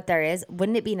what there is,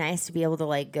 wouldn't it be nice to be able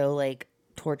to go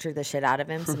torture the shit out of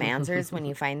him some answers when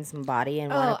you find some body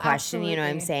and want to question, you know what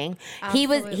I'm saying?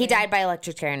 Absolutely. He died by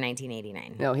electric chair in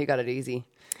 1989. No, he got it easy.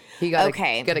 He got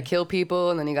Okay. to kill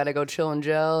people, and then he got to go chill in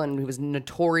jail, and he was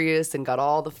notorious and got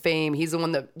all the fame. He's the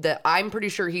one that I'm pretty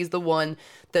sure he's the one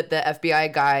that the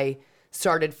FBI guy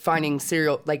started finding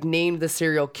named the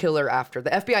serial killer after. The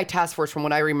FBI task force, from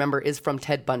what I remember, is from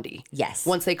Ted Bundy. Yes.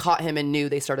 Once they caught him and knew,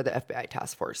 they started the FBI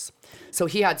task force. So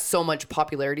he had so much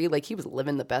popularity. Like, he was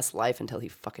living the best life until he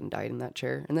fucking died in that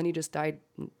chair. And then he just died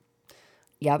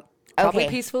Yep. probably Okay.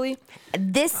 peacefully.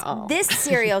 This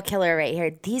serial killer right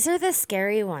here, these are the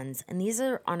scary ones, and these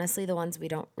are honestly the ones we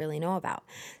don't really know about.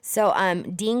 So,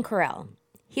 Dean Carell,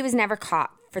 he was never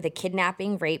caught for the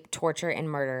kidnapping, rape, torture, and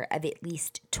murder of at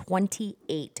least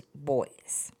 28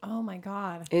 boys Oh my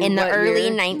God. in the what early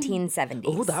year? 1970s.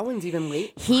 Oh, that one's even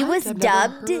late. He What? was I've never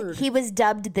dubbed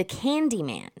heard. the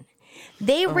Candyman.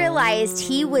 They realized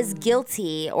he was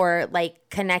guilty or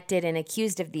connected and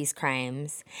accused of these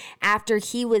crimes after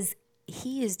he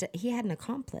had an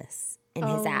accomplice in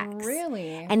his acts. Really?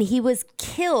 And he was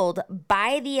killed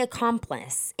by the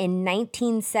accomplice in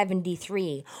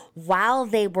 1973 while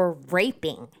they were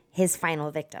raping his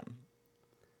final victim.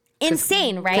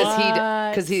 Insane,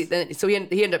 right? So he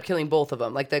ended up killing both of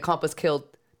them. Like, the accomplice killed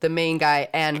the main guy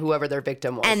and whoever their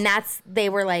victim was. And they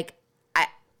were like,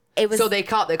 it was. So they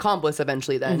caught the accomplice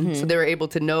eventually then. Mm-hmm. So they were able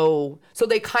to know. So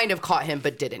they kind of caught him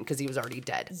but didn't because he was already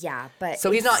dead. Yeah, but So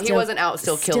he's it's not. He wasn't out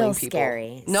still killing people.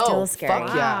 Scary. No, Still scary. fuck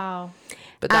yeah. Wow.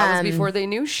 But that was before they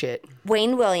knew shit.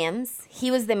 Wayne Williams,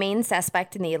 he was the main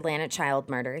suspect in the Atlanta child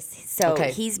murders. So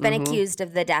Okay. he's been accused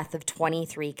of the death of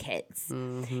 23 kids.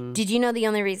 Did you know the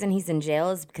only reason he's in jail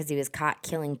is because he was caught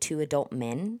killing 2 adult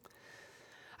men?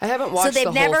 I haven't watched So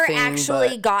they've the whole never thing, actually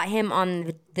but got him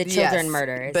on the children yes,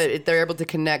 murders. But they're able to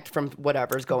connect from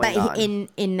whatever's going on. But in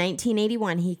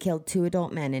 1981, he killed 2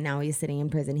 adult men, and now he's sitting in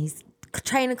prison. He's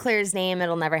trying to clear his name.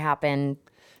 It'll never happen.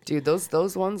 Dude,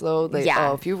 those ones though,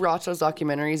 Yeah. if you watch those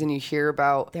documentaries and you hear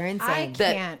about They're insane.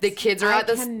 that the kids are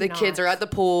the kids are at the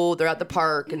pool, they're at the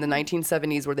park in the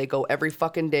 1970s where they go every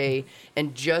fucking day,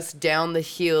 and just down the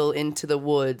hill into the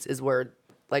woods is where,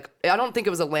 I don't think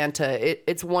it was Atlanta,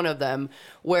 it's one of them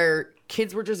where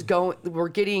kids were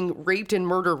getting raped and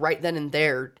murdered right then and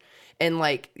there. And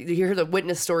you hear the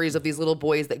witness stories of these little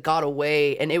boys that got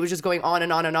away, and it was just going on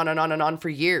and on and on and on and on for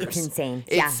years. It's insane.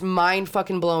 It's mind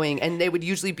fucking blowing. And they would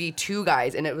usually be 2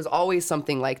 guys, and it was always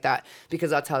something like that because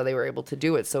that's how they were able to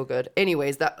do it so good.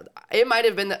 Anyways, that it might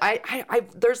have been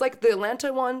there's the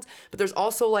Atlanta ones, but there's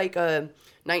also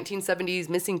 1970s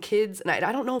missing kids, and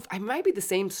I don't know if I might be the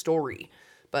same story.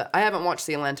 But I haven't watched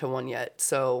the Atlanta one yet,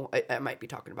 so I might be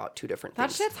talking about 2 different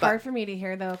That things. shit's hard for me to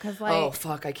hear though, because oh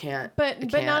fuck, I can't. But I but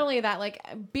can't. not only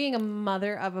that, being a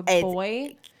mother of a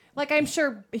boy, I'm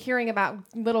sure hearing about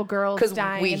little girls Because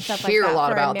dying we and stuff hear like that a lot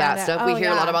for about that Amanda. stuff. Oh, We hear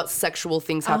a lot yeah. about sexual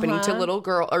things happening to little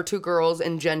girl or to girls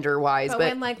and gender wise, But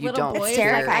but when you little don't boys,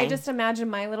 hear. I just imagine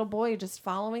my little boy just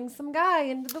following some guy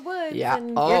into the woods. Yeah.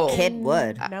 And Oh. Your kid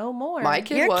would. no more. My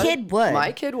kid Your would. kid would.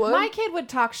 My kid would. My kid would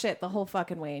talk shit the whole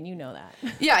fucking way, and you know that.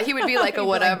 Yeah, he would be like a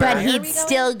whatever. But Where are he'd we going?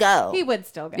 still go. He would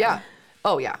still go. Yeah.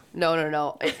 Oh yeah. No.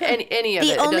 Any of it.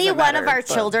 The It only doesn't one matter, of our but-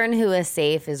 children who is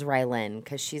safe is Rylan,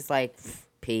 because she's like,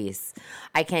 peace.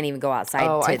 I can't even go outside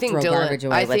Oh, to I think throw Dylan- garbage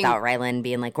away I think- without Rylan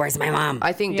being like, "Where's my mom?"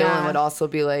 I think Yeah. Dylan would also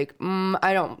be like,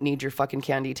 I don't need your fucking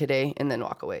candy today, and then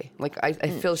walk away. Like, I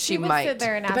feel she would might. sit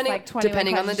there and ask like 20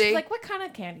 depending on the questions. She's day. like, what kind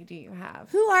of candy do you have?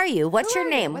 Who are you? What's Who your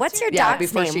are you? name? What's What's your your- Yeah, dog's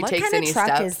before name? she What takes kind of any truck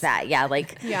steps. is that? Yeah,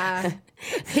 like Yeah.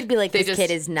 they'd be like, They "This just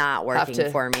kid is not working to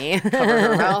for me." Cover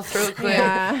her mouth real quick.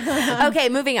 Yeah. Okay,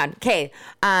 moving on. Okay,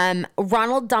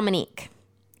 Ronald Dominique.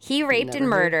 He raped and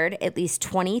Never heard. murdered at least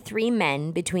 23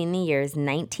 men between the years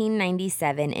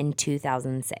 1997 and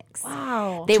 2006.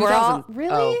 Wow. They were all 2000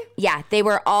 Really? yeah, they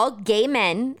were all gay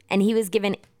men, and he was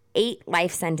given 8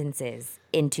 life sentences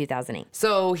in 2008.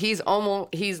 So he's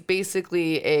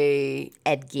basically a,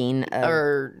 Ed Gein.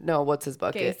 or no, what's his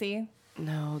bucket? Gacy.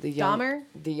 No, the young.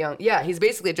 Dahmer? Yeah, he's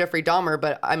basically a Jeffrey Dahmer,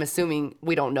 but I'm assuming,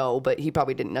 we don't know, but he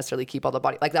probably didn't necessarily keep all the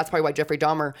body. Like, that's probably why Jeffrey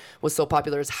Dahmer was so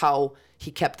popular, is how he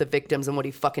kept the victims and what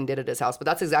he fucking did at his house. But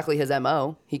that's exactly his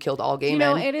MO. He killed all gay You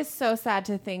men. know, it is so sad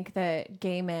to think that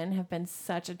gay men have been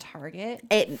such a target.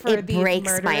 It for these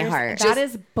breaks my murders. heart. That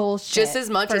is bullshit. just as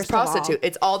much as first of all. prostitute.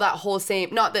 It's all that whole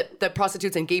same, not that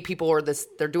prostitutes and gay people are this,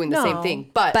 they're doing the same No. thing,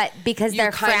 but because you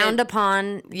they're kinda- frowned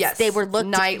upon. Yes. They were looked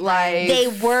Nightlife, They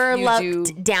were you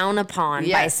looked do- down upon by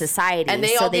Yes. society. And they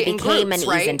so all they get in became groups, an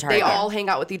right? easy target. They all hang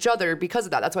out with each other because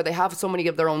of that. That's why they have so many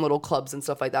of their own little clubs and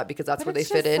stuff like that, because that's But where they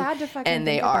it's fit just in. sad to fucking And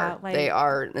they think are. about, like, they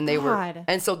are. And they were. God.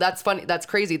 And so that's funny. That's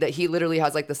crazy that he literally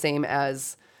has like the same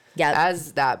as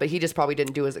that, but he just probably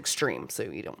didn't do as extreme, so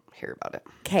you don't hear about it.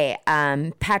 Okay,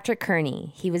 Patrick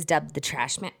Kearney. He was dubbed the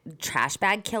trash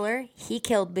bag killer. He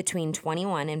killed between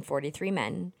 21 and 43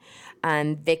 men.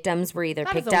 Victims were either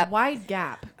That picked is a up, wide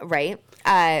gap. right?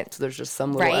 So there's just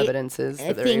some little Right? evidences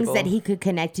that they're Things able. that he could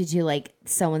connect you to, like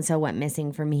so and so went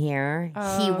missing from here.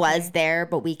 He was there,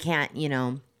 but we can't,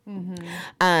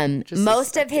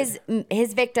 most of his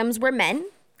victims were men.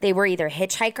 They were either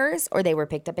hitchhikers or they were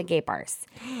picked up at gay bars.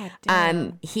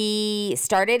 He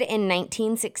started in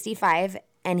 1965,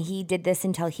 and he did this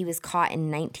until he was caught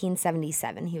in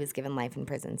 1977. He was given life in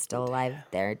prison, still alive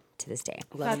there to this day.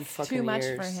 11 That's fucking too much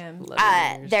years. for him.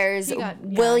 11 years. There's He got-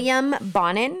 yeah. William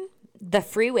Bonin, the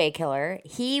freeway killer.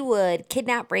 He would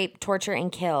kidnap, rape, torture,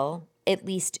 and kill at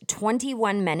least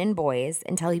 21 men and boys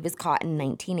until he was caught in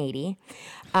 1980.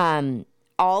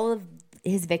 All of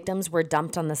his victims were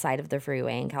dumped on the side of the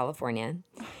freeway in California.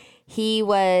 He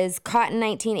was caught in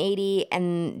 1980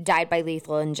 and died by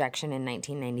lethal injection in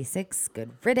 1996.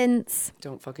 Good riddance.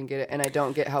 Don't fucking get it. And I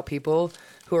don't get how people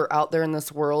who are out there in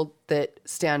this world that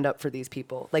stand up for these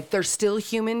people, like, they're still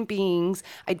human beings.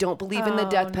 I don't believe in the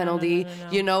death penalty.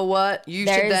 You know what? You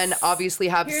should then obviously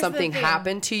have Here's the something thing.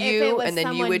 happen to If it you, was and then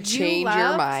you someone would change your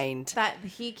loved mind. that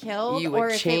he killed, You or would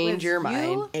if it change was your you,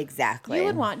 mind. Exactly. You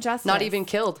would want justice. Not even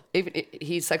killed. Even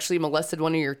he sexually molested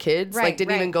one of your kids. Right, like,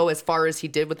 didn't even right. go as far as he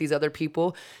did with these other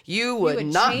people. You would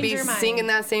not change be your mind. singing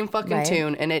that same fucking Right.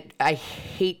 tune. And I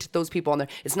hate those people on there.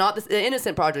 It's not the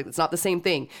Innocent Project. It's not the same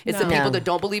thing. It's the No. people No. that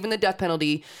don't believe in the death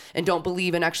penalty and don't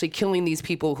believe in actually killing these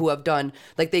people who have done,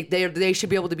 like, they should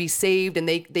be able to be saved, and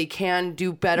they can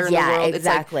do better in the Yeah, world.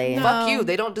 exactly. It's like, fuck you.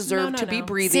 They don't deserve No, to be no.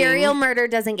 breathing. Serial murder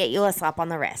doesn't get you a slap on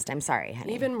the wrist. I'm sorry,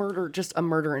 honey. Even murder, just a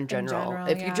murder in general. general,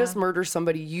 If you yeah. just murder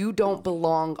somebody, you don't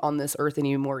belong on this earth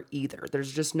anymore either.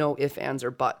 There's just no ifs, ands,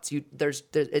 or buts.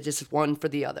 It's just one for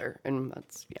the other, and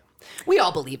that's We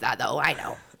all believe that, though. I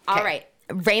know. All right.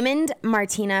 Raymond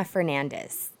Martina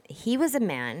Fernandez. He was a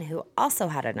man who also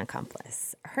had an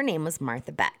accomplice. Her name was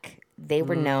Martha Beck. They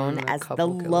were known as the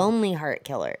couple killer. Lonely Heart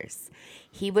Killers.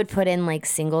 He would put in like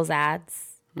singles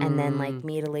ads and then like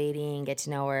meet a lady and get to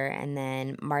know her, and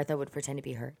then Martha would pretend to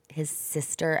be his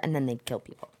sister, and then they'd kill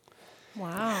people.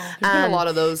 Wow. There's been a lot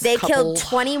of those. They killed couple-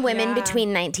 20 women Yeah.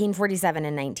 between 1947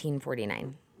 and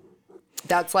 1949.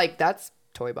 That's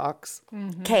Toy Box.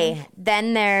 Okay,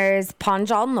 then there's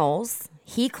Panjal Knowles.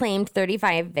 He claimed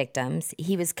 35 victims.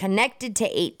 He was connected to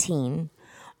 18.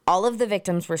 All of the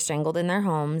victims were strangled in their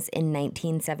homes in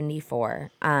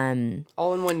 1974.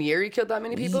 All in 1 year, he killed that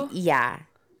many people. Yeah.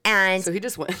 And So he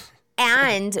just went.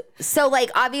 and so like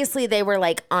obviously they were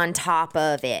like on top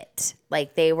of it.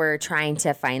 Like they were trying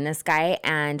to find this guy,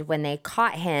 and when they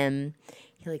caught him,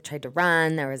 he like tried to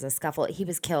run. There was a scuffle. He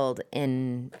was killed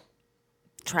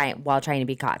while trying to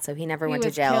be caught. So he never He went to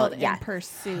was jail. killed Yeah. in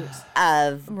pursuit.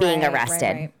 Of being Right, arrested.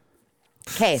 right.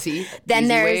 Okay. See? Then Easy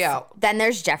there's way out. Then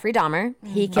there's Jeffrey Dahmer.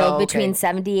 He killed okay. between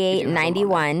 78 and We do have him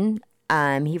 91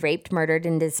 He raped, murdered,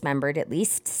 and dismembered at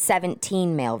least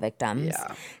 17 male victims.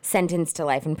 Yeah. Sentenced to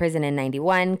life in prison in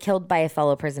 91, killed by a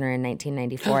fellow prisoner in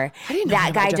 1994. I didn't know That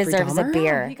that guy about Jeffrey deserves a Dahmer.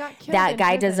 beer. He got killed That in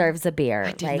guy prison. deserves a beer.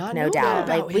 did Like, not no know doubt.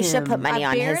 that Like, we should about put him. money A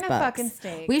on beer his and a books. fucking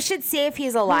steak. We should see if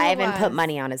he's alive and put was?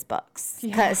 money on his books.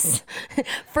 Because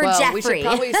for Well, Jeffrey. we should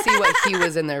probably see what he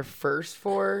was in there first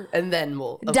for, and then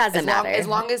we'll. Doesn't matter. As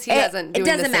long as he doesn't It doing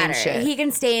doesn't the same matter. shit. He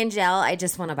can stay in jail. I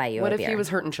just want to buy you What a if beer. he was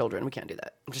hurting children? We can't do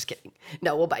that. I'm just kidding.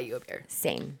 No, we'll buy you a beer.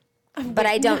 Same. But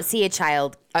I don't see a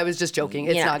child. I was just joking.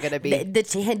 It's you know, not going to be.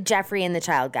 the Jeffrey and the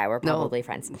child guy were probably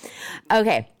friends.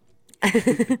 Okay.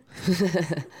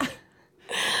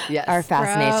 Yes. Our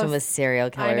fascination Gross. with serial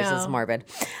killers is know. morbid.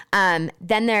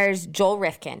 Then there's Joel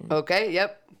Rifkin. Okay.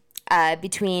 Yep.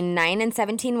 Between 9 and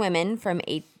 17 women from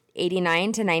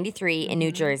 89 to 93 in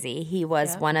New Jersey. He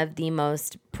was one of the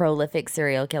most prolific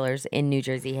serial killers in New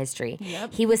Jersey history.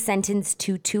 Yep. He was sentenced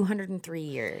to 203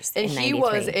 years. And in he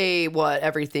 93. was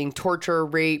everything: torture,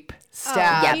 rape,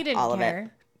 stab, He didn't all of it.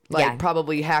 care. like Yeah.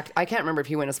 probably hacked. I can't remember if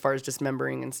he went as far as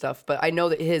dismembering and stuff, but I know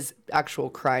that his actual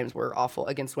crimes were awful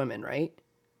against women, right?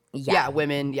 Yeah,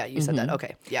 women. Yeah, you said that.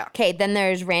 Okay, yeah. Okay, then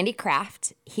there's Randy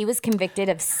Kraft. He was convicted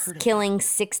of killing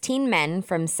 16 men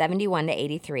from 71 to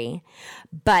 83,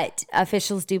 but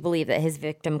officials do believe that his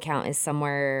victim count is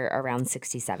somewhere around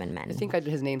 67 men. I think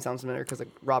his name sounds familiar because of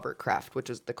Robert Kraft, which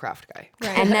is the Kraft guy.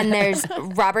 And then there's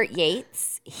Robert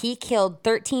Yates. He killed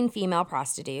 13 female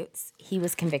prostitutes. He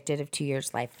was convicted of 2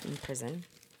 years life in prison.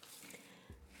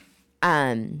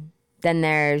 Then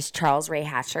there's Charles Ray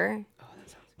Hatcher.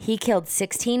 He killed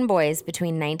 16 boys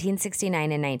between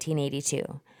 1969 and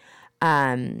 1982.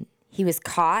 He was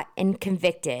caught and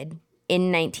convicted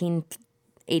in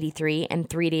 1983, and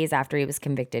 3 days after he was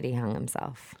convicted, he hung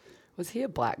himself. Was he a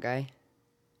black guy?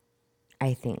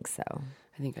 I think so.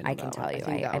 I think I, know I can that tell one. you.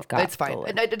 think that I've one. got It's fine. the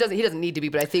list. It doesn't. He doesn't need to be,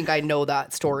 but I think I know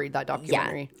that story, that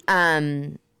documentary.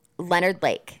 Leonard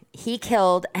Lake. He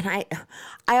killed, and I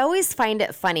always find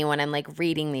it funny when I'm like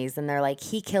reading these, and they're like,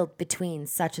 he killed between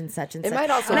such and such and such.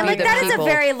 might also and I'm be like, the that is a people-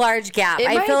 very large gap. It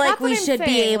I might- feel like that's we what I'm should be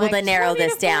saying. able to Like, narrow 20 to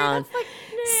this 40, down. that's like,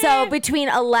 So between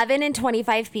 11 and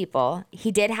 25 people,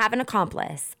 he did have an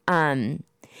accomplice.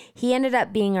 He ended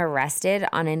up being arrested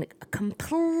on a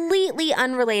completely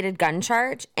unrelated gun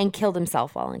charge and killed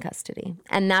himself while in custody.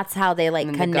 And that's how they like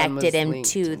And the gun was connected him linked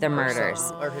to the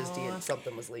murders. Or his DNA,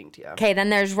 something was linked, yeah. Okay, then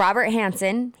there's Robert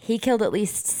Hansen. He killed at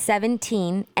least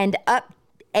 17 and at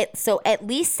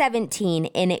least 17,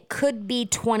 and it could be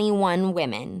 21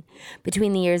 women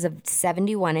between the years of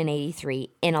 71 and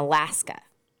 83 in Alaska.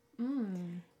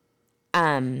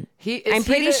 I'm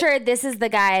pretty sure this is the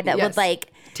guy that Yes. would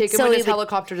like Take him so in he his would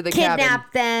helicopter to the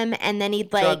kidnap them, and then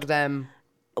he'd like drug them,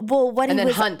 well, what and he then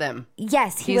was hunt them.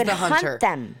 Yes, he He's would the hunter. hunt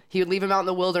them. He would leave them out in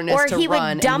the wilderness Or to he run,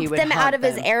 would and dump he would them out hunt of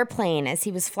his them. airplane as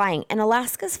he was flying. And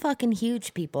Alaska's fucking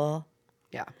huge, people.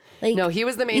 Yeah. Like, No, he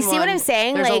was the main you one. see what I'm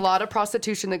saying? There's Like- a lot of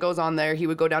prostitution that goes on there. He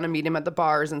would go down and meet him at the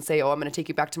bars and say, "Oh, I'm going to take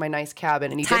you back to my nice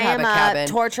cabin." And he Tie did have him a up, cabin.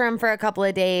 torture him for a couple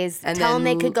of days, And tell him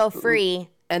they then could go free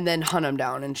and then hunt him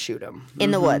down and shoot him.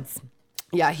 in the woods.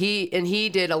 Yeah, he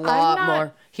did a lot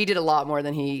more. He did a lot more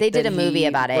than he. They did than a movie he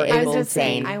about it. were It I was able was just to.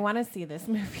 saying, insane. I want to see this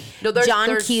movie. No,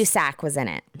 John Cusack was in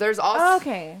it. There's also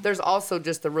Okay. There's also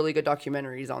just the really good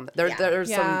documentaries on there. There's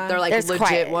Yeah. some. They're like There's legit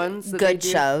quite ones. That they good do.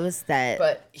 shows that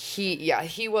But he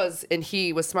was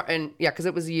smart, and yeah, because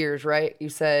it was years, right? You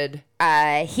said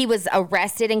he was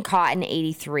arrested and caught in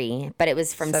 83, but it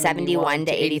was from 71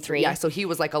 to 83. Yeah, so he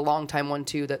was like a long time one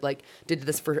too that like did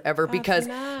this forever because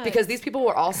nuts. these people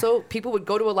would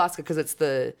go to Alaska because it's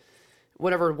the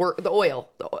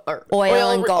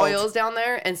oil and gold. oils down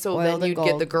there, and so Oil then and you'd get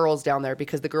gold. the girls down there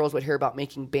because the girls would hear about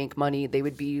making bank money. They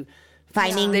would be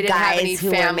Finding they didn't have any guys who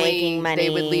were family. making money. They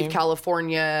would leave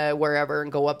California, wherever, and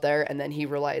go up there. And then he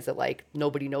realized that like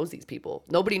nobody knows these people.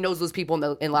 Nobody knows those people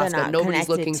in Alaska. not Nobody's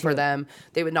connected looking to for it. them.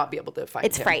 They would not be able to find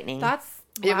It's him. frightening. That's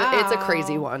It's a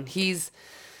crazy wow. one. And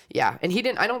he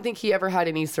didn't. I don't think he ever had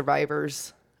any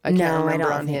survivors. I can't No, I remember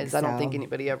don't on think his. I don't so. think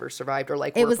anybody ever survived or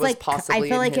like It work was like possibly. I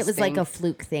feel in like it his was like thing. a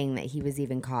fluke thing that he was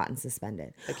even caught and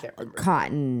suspended. I can't remember.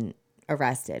 Caught and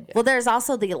arrested. Yeah. Well, there's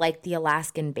also the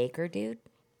Alaskan baker dude.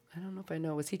 I don't know if I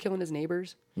know. Was he killing his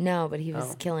neighbors? No, but he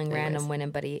was killing anyways. random women.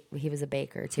 But he was a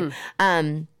baker too.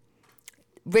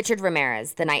 Richard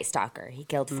Ramirez, the Night Stalker. He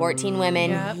killed 14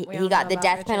 women. Yep, He we all got know the about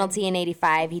death Richard. penalty in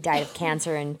 85. He died of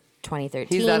cancer in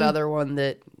 2013. He's that other one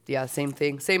that. Yeah, same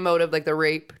thing. Same motive, like the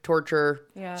rape, torture,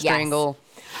 Yeah. strangle.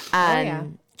 yeah.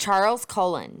 Charles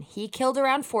Cullen. He killed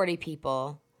around 40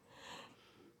 people.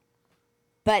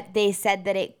 But they said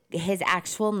that his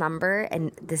actual number,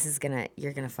 and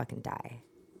you're gonna fucking die.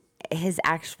 his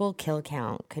actual kill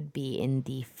count could be in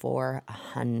the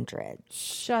 400s.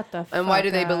 Shut the fuck And why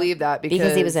do they up. believe that?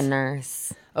 Because he was a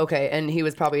nurse. Okay, and he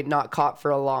was probably not caught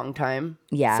for a long time.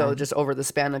 Yeah. So just over the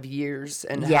span of years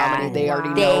and Yeah. how many they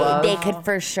already know of. They could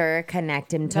for sure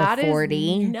connect him to That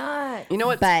 40. is nuts. You know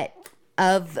what? But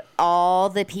of all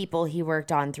the people he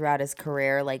worked on throughout his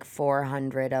career, like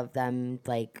 400 of them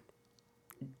like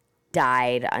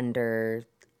died under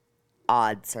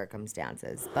odd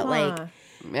circumstances. But like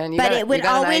Man, but it would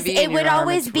always be it would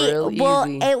always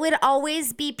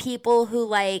be people who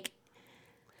like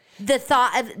the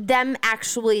thought of them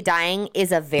actually dying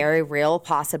is a very real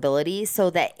possibility, so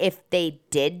that if they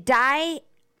did die,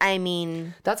 I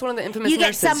mean, that's one of the infamous you get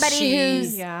nurses. somebody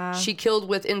who's She killed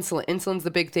with insulin. Insulin's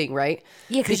the big thing, right?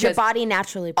 yeah, because your body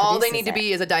naturally produces all they need to it.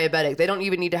 be is a diabetic. They don't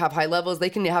even need to have high levels. They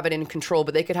can have it in control,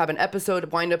 but they could have an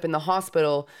episode, wind up in the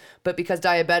hospital. But because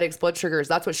diabetics, blood sugars,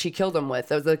 that's what she killed them with.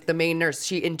 That was like the main nurse.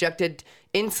 She injected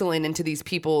insulin into these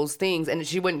people's things, and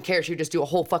she wouldn't care. She would just do a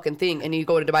whole fucking thing, and you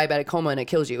go into diabetic coma, and it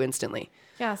kills you instantly.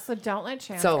 Yeah, so don't let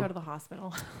Chance So- go to the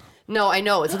hospital. No, I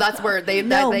know. So that's where they.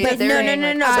 No. I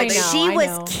But she know.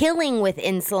 was killing with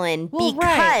insulin Well,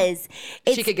 because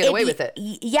She could get away with it.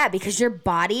 Yeah, because your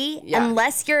body, Yeah.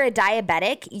 unless you're a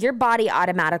diabetic, your body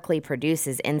automatically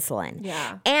produces insulin.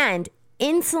 Yeah. And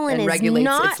insulin And is regulates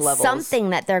not its levels. something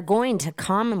that they're going to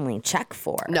commonly check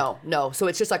for. No. So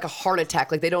it's just like a heart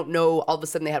attack. Like they don't know all of a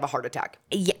sudden they have a heart attack.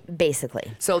 Yeah,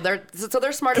 basically. So they're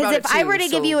smart Because about it if too. I were to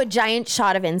give you a giant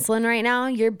shot of insulin right now,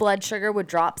 your blood sugar would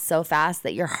drop so fast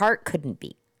that your heart couldn't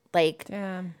beat. Like,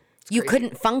 Damn. you crazy.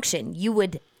 couldn't function. You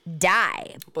would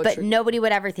die. Blood But sugar- nobody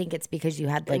would ever think it's because you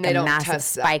had like And they a don't massive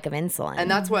test that. spike of insulin. And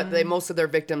that's what most of their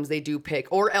victims they do pick,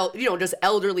 or just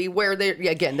elderly, where they're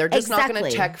just not going Exactly.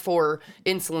 to check for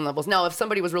insulin levels. Now, if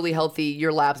somebody was really healthy,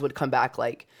 your labs would come back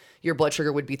like your blood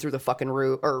sugar would be through the fucking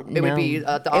roof, or it would be the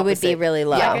opposite. It would be really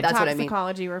low. Yeah, Like a that's what I mean.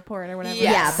 toxicology report or whatever.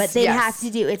 Yes. yeah, but they'd yes. have to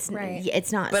do it's Right.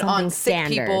 it's not But something on sick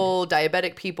standard. people,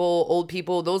 diabetic people, old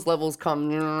people, those levels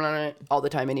come all the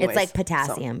time anyways. It's like So-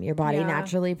 potassium. Your body Yeah.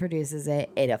 naturally produces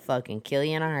it. It'll fucking kill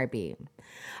you in a heartbeat.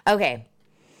 Okay.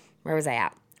 Where was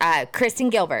I at? Kristen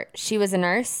Gilbert. She was a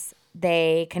nurse.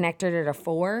 They connected her to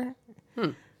 4.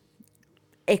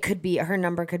 It could be, her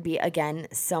number could be, again,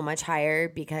 so much higher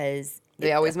because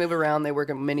They always move around. They work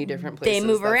in many different places. they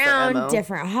move That's their around, MO.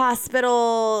 different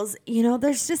hospitals. You know,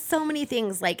 there's just so many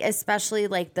things, like, especially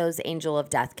like those angel of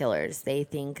death killers. They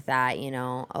think that,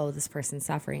 oh, this person's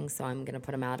suffering, so I'm going to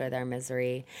put them out of their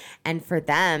misery. And for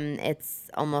them, it's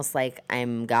almost like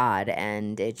I'm God,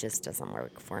 and it just doesn't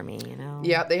work for me,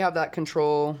 Yeah, they have that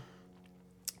control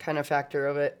kind of factor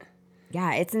of it.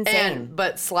 Yeah, it's insane.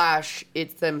 But /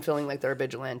 it's them feeling like they're a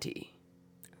vigilante.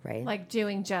 Right? Like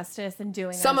doing justice and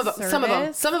doing Some of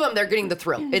them, they're getting the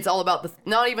thrill. It's all about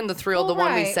not even the thrill. Well, the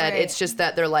one we right, said, right. it's just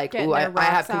that they're like, Getting ooh, their I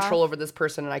have rocks control off. over this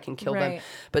person and I can kill them. Right.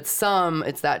 But some,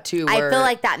 it's that too. I Where, feel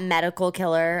like that medical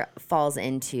killer falls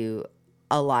into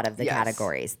a lot of the Yes.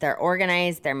 categories. They're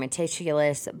organized, they're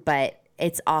meticulous, but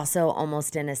it's also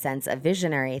almost in a sense a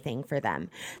visionary thing for them.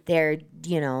 They're,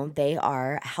 they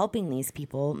are helping these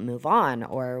people move on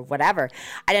or whatever.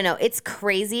 I don't know. It's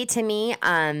crazy to me.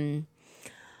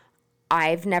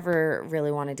 I've never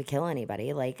really wanted to kill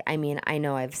anybody. Like, I mean, I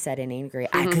know I've said in angry,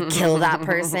 I could kill that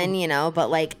person, but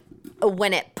like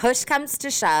when it push comes to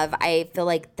shove, I feel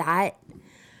like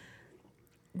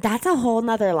that's a whole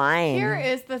nother line. Here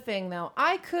is the thing, though.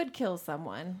 I could kill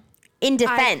someone. In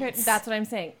defense. That's what I'm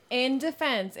saying. In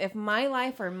defense, if my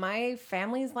life or my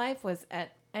family's life was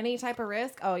at any type of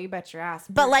risk, oh, you bet your ass.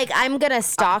 But like, I'm gonna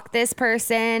stalk this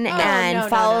person and no,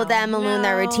 follow no. them and learn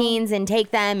their No. routines and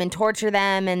take them and torture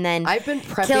them and then I've been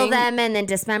kill prepping them and then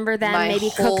dismember them, my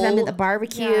maybe cook them at whole- the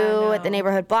barbecue Yeah, no. at the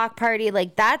neighborhood block party.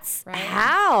 Like, that's Right.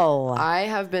 how. I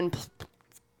have been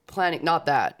planning, not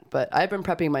that, but I've been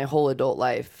prepping my whole adult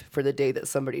life for the day that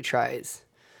somebody tries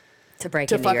To break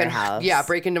to into fucking your house. yeah,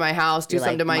 break into my house, do You're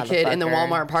something like, to my kid in the "Motherfucker."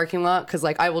 Walmart parking lot, because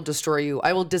like I will destroy you.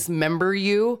 I will dismember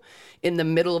you in the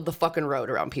middle of the fucking road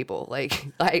around people. Like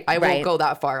I Right. won't go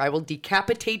that far. I will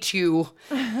decapitate you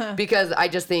because I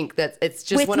just think that it's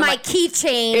just With one my of my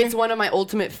keychain. It's one of my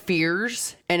ultimate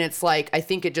fears, and it's like I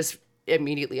think it just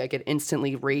immediately I get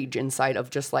instantly rage inside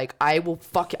of just like I will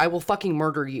fucking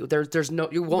murder you. There's no,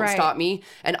 you won't Right. stop me,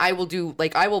 and I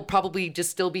will probably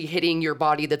just still be hitting your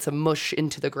body that's a mush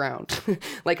into the ground.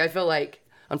 Like I feel like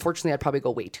unfortunately I'd probably go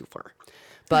way too far.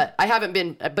 But I haven't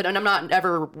been, and I'm not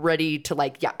ever ready to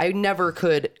I never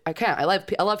could. I can't. I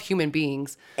love human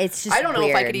beings. It's just I don't know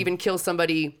if I weird. could even kill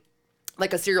somebody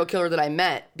like a serial killer that I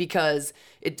met because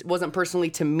it wasn't personally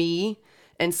to me.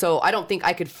 And so I don't think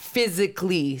I could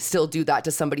physically still do that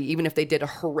to somebody, even if they did a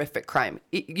horrific crime.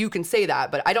 You can say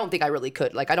that, but I don't think I really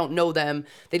could. Like, I don't know them.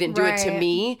 They didn't do it to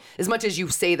me. As much as you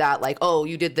say that, like, oh,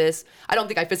 you did this. I don't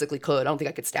think I physically could. I don't think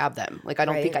I could stab them. Like, I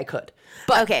don't think I could.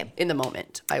 But in the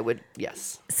moment, I would,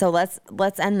 yes. So let's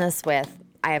end this with,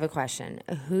 I have a question.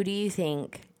 Who do you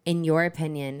think, in your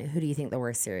opinion, who do you think the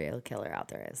worst serial killer out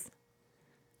there is?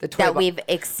 That we've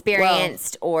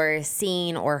experienced or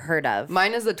seen or heard of.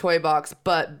 Mine is the toy box,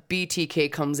 but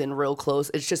BTK comes in real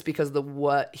close. It's just because of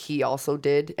what he also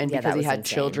did and because he had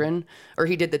children, or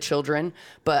he did the children.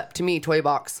 But to me, toy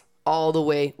box all the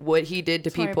way. What he did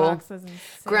to people.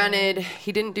 Granted,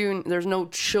 he didn't do. There's no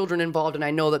children involved, and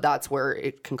I know that that's where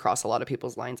it can cross a lot of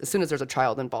people's lines. As soon as there's a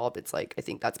child involved, it's like I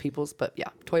think that's people's. But yeah,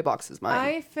 toy box is mine.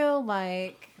 I feel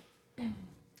like.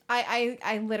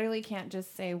 I literally can't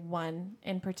just say one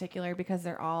in particular because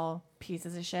they're all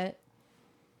pieces of shit.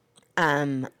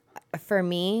 For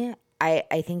me,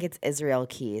 I think it's Israel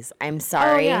Keys. I'm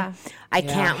sorry. I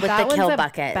can't with the kill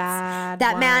buckets.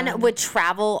 That man would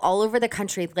travel all over the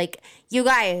country. Like, you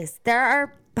guys, there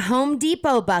are Home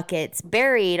Depot buckets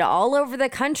buried all over the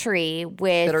country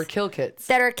with that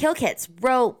are kill kits,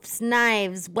 ropes,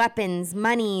 knives, weapons,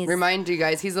 monies. Remind you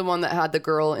guys, he's the one that had the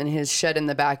girl in his shed in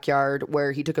the backyard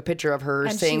where he took a picture of her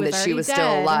saying that she was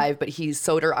still alive, but he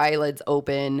sewed her eyelids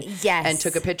open and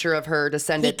took a picture of her to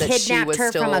send it that she was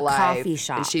still alive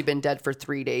and she'd been dead for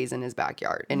 3 days in his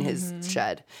backyard in his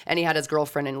shed, and he had his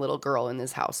girlfriend and little girl in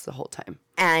his house the whole time.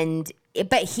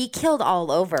 But he killed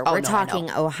all over. We're talking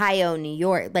Ohio, New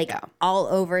York, all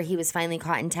over. He was finally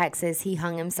caught in Texas. He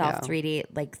hung himself 3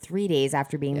 days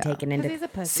after being taken into. He's a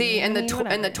pussy. See, and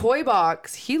the toy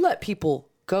box, he let people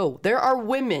go. There are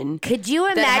women. Could you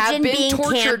imagine that have been being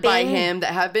tortured by him,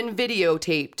 that have been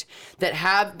videotaped, that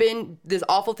have been these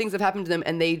awful things have happened to them,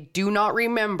 and they do not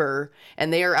remember,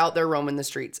 and they are out there roaming the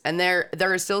streets. And there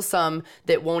are still some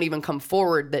that won't even come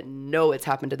forward that know it's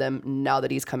happened to them now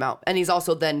that he's come out, and he's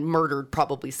also then murdered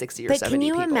probably 60 or 70 people. But can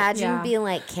you imagine being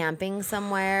like camping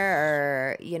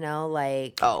somewhere, or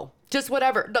like just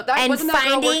whatever. Wasn't that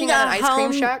girl working at an ice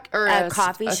cream shack or a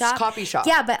coffee shop? Coffee shop.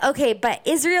 Yeah, but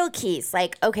Israel Keys,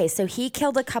 so he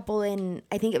killed a couple in,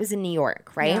 I think it was in New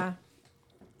York, right? Yeah.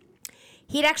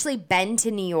 He'd actually been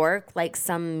to New York like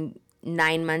some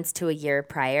 9 months to a year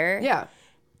prior. Yeah.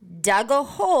 Dug a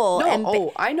hole.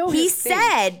 I know. He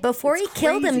said before he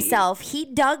killed himself, he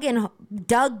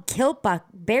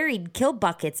buried kill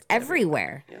buckets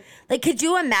everywhere. Yeah. Like, could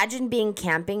you imagine being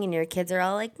camping and your kids are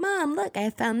all like, "Mom, look,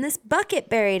 I found this bucket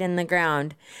buried in the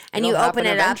ground," and you open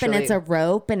it up and it's a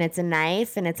rope and it's a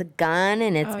knife and it's a gun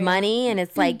and it's money and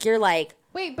it's like you're like.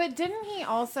 Wait, but didn't he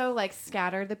also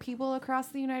scatter the people across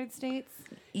the United States?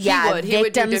 Yeah,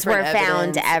 victims were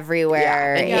found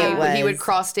everywhere. And he would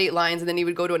cross state lines, and then he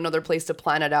would go to another place to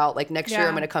plan it out. Like, next year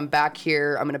I'm going to come back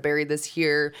here, I'm going to bury this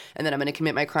here, and then I'm going to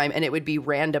commit my crime. And it would be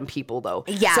random people, though.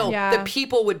 Yeah. So the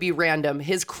people would be random.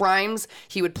 His crimes,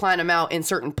 he would plan them out in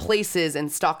certain places and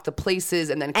stalk the places,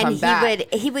 and then come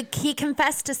back. He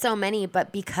confessed to so many,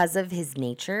 but because of his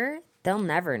nature, they'll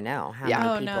never know how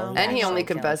many people. And he only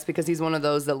confessed because he's one of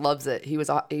those that loves it. He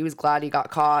was glad he got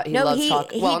caught. He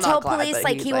told police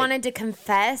he wanted to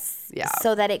confess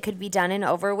so that it could be done and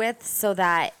over with, so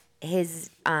that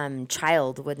his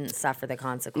child wouldn't suffer the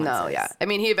consequences. No, yeah. I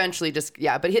mean, he eventually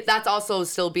but that's also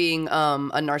still being a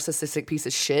narcissistic piece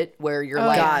of shit where you're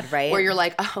where you're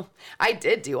like, oh, I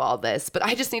did do all this, but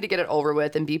I just need to get it over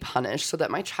with and be punished so that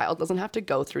my child doesn't have to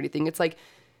go through anything. It's like,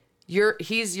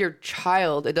 he's your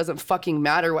child. It doesn't fucking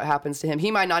matter what happens to him. He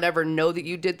might not ever know that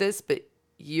you did this, but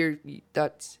you're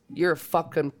a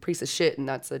fucking piece of shit, and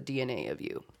that's a DNA of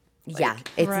you.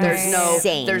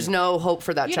 There's no hope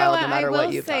for that child, no matter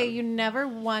what you've done. I will say, you never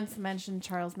once mentioned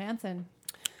Charles Manson.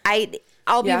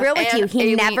 I'll be real with you.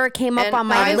 He never came up on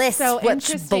my list,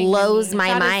 which blows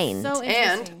my mind.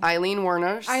 And Eileen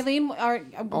Werner.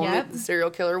 The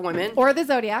serial killer women. Or the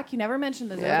Zodiac. You never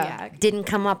mentioned the Zodiac. Didn't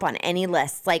come up on any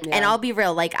list. And I'll be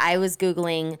real. I was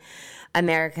Googling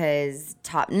America's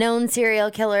top known serial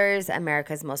killers,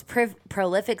 America's most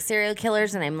prolific serial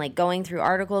killers, and I'm going through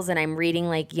articles and I'm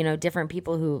reading different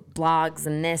people who blogs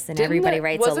and this, and everybody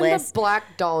writes a list. Wasn't the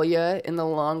Black Dahlia in the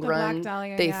long run?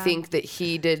 They think that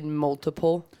he did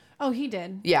multiple. Oh, he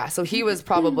did. Yeah, so he was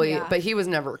probably, but he was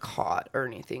never caught or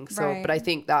anything. So, but I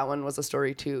think that one was a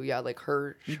story too. Yeah,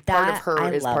 part of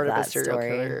her is part of a serial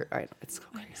killer. I know, it's so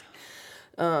crazy.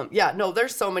 Yeah, no,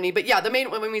 there's so many. But yeah, the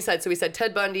main one we said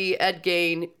Ted Bundy, Ed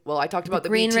Gein. Well, I talked about the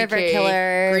Green BTK, River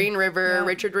Killer. Green River, Yeah.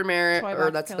 Richard Ramirez, Toy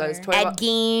or Box that is Killer. Toy Ed Box.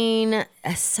 Gein.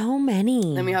 So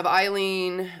many. Then we have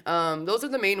Eileen. Those are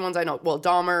the main ones I know. Well,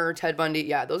 Dahmer, Ted Bundy.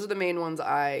 Yeah, those are the main ones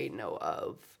I know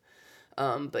of.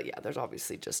 But yeah, there's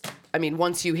obviously just, I mean,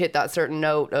 once you hit that certain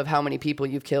note of how many people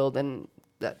you've killed, and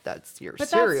that's your But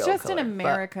serial that's just killer. in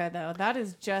America, though. That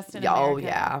is just in But, America. oh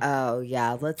yeah. Oh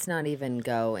yeah, let's not even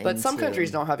go into. But some countries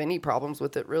don't have any problems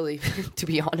with it, really, to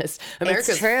be honest.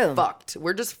 America's true. fucked.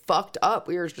 We're just fucked up.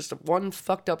 We are just one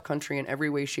fucked up country in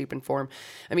every way, shape, and form.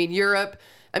 I mean, Europe,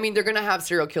 they're going to have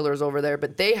serial killers over there,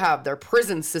 but they have their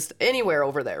prison system anywhere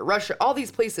over there. Russia, all these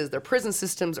places, their prison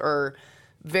systems are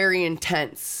very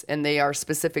intense, and they are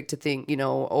specific to things,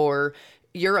 or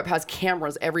Europe has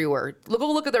cameras everywhere.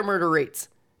 Look at their murder rates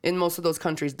in most of those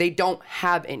countries. They don't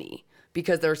have any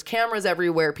because there's cameras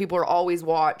everywhere. People are always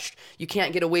watched. You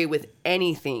can't get away with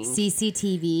anything.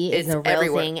 CCTV is It's a real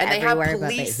everywhere. thing And they everywhere have but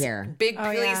police, here. big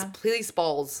Oh, yeah. police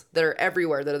balls that are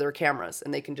everywhere that are their cameras,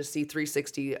 and they can just see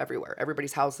 360 everywhere,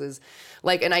 everybody's houses.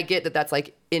 And I get that that's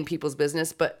like in people's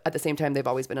business, but at the same time, they've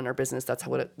always been in our business. That's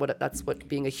that's what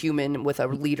being a human with a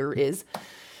leader is.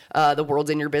 The world's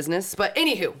in your business. But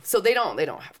anywho, so they don't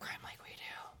have crime like we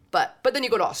do. But then you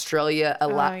go to Australia a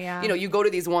lot. yeah. You go to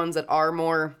these ones that are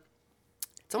more,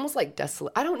 it's almost like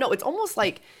desolate. I don't know. It's almost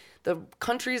like the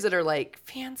countries that are like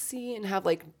fancy and have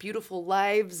like beautiful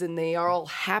lives and they are all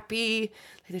happy.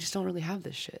 They just don't really have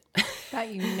this shit.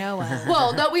 That you know of.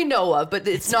 Well, that we know of, but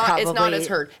it's not probably- as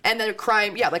heard. And then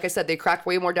crime, yeah, like I said, they cracked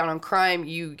way more down on crime.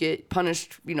 You get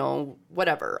punished,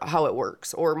 whatever, how it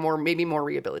works, or maybe more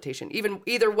rehabilitation.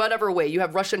 Either whatever way. You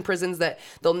have Russian prisons that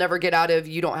they'll never get out of.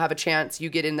 You don't have a chance. You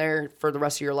get in there for the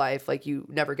rest of your life. Like you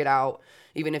never get out,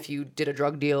 even if you did a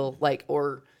drug deal,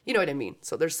 or you know what I mean?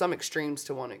 So there's some extremes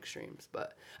to one extremes,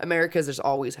 but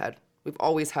we've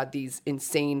always had these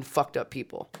insane, fucked up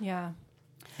people. Yeah.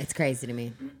 It's crazy to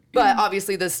me. But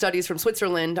obviously the studies from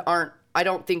Switzerland I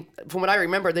don't think, from what I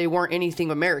remember, they weren't anything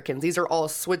Americans. These are all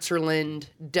Switzerland,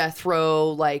 death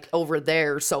row, over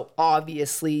there. So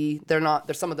obviously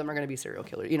some of them are going to be serial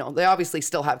killers. They obviously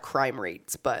still have crime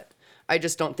rates, but I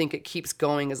just don't think it keeps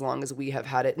going as long as we have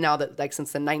had it. Now that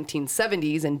since the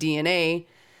 1970s and DNA,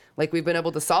 we've been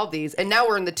able to solve these. And now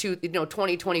we're in the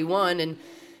 2021 and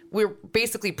we're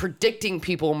basically predicting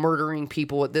people murdering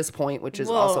people at this point, which is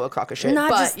also a crock of shit.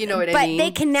 But you know what I mean?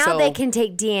 But they can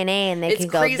take DNA and they It's can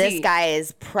go, crazy. this guy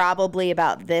is probably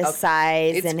about this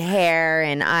size it's and hair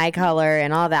and eye color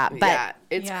and all that. But yeah,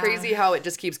 it's crazy how it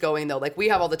just keeps going though. We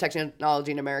have all the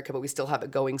technology in America, but we still have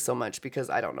it going so much because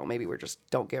I don't know, maybe we just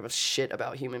don't give a shit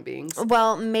about human beings.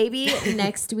 well, maybe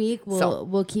next week So,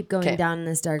 we'll keep going okay. down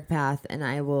this dark path and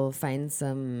I will find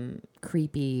some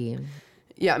creepy.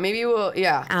 Yeah, maybe we'll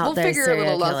Out there figure a little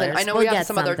serial lesson. killers. I know We'll we have get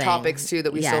some other something. topics too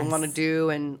that we still Yes. want to do,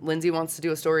 and Lindsay wants to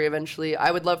do a story eventually. I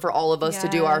would love for all of us to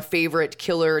do our Yes. favorite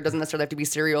killer. It doesn't necessarily have to be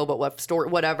serial, but what story,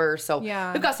 whatever. So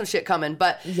Yeah. we've got some shit coming.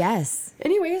 But Yes.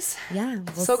 anyways, Yeah.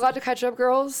 so glad to catch up,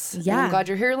 girls. And Yeah. I'm glad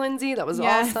you're here, Lindsay. That was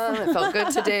Yes. awesome. It felt good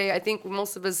today. I think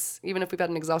most of us, even if we've had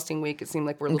an exhausting week, it seemed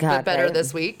like we're a little God, bit better right?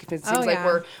 this week. It seems like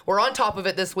yeah. we're on top of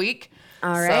it this week.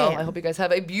 All So right. I hope you guys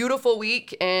have a beautiful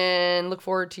week and look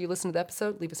forward to you listening to the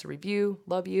episode. Leave us a review.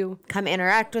 Love you. Come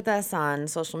interact with us on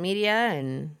social media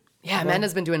and Yeah,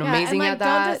 Amanda's been doing Yeah, amazing and at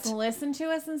that. Don't just listen to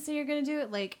us and say you're gonna do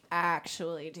it.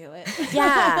 Actually do it.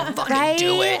 yeah, right?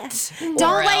 do it.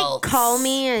 Don't call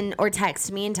me or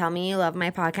text me and tell me you love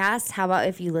my podcast. How about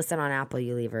if you listen on Apple,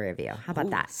 you leave a review? How about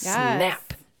that? Yes.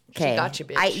 Snap. Okay, She got you,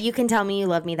 bitch. You can tell me you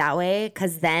love me that way,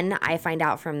 because then I find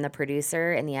out from the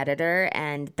producer and the editor,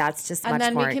 and that's just And much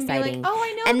then we more can be like, exciting. "Oh,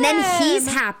 I know And then them." he's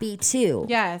happy too.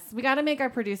 Yes, we got to make our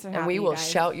producer happy. And we will guys.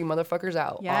 shout you motherfuckers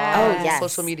out Yes. on Oh, yes.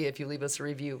 social media if you leave us a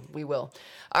review. We will.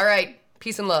 All right.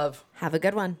 Peace and love. Have a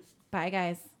good one. Bye,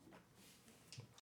 guys.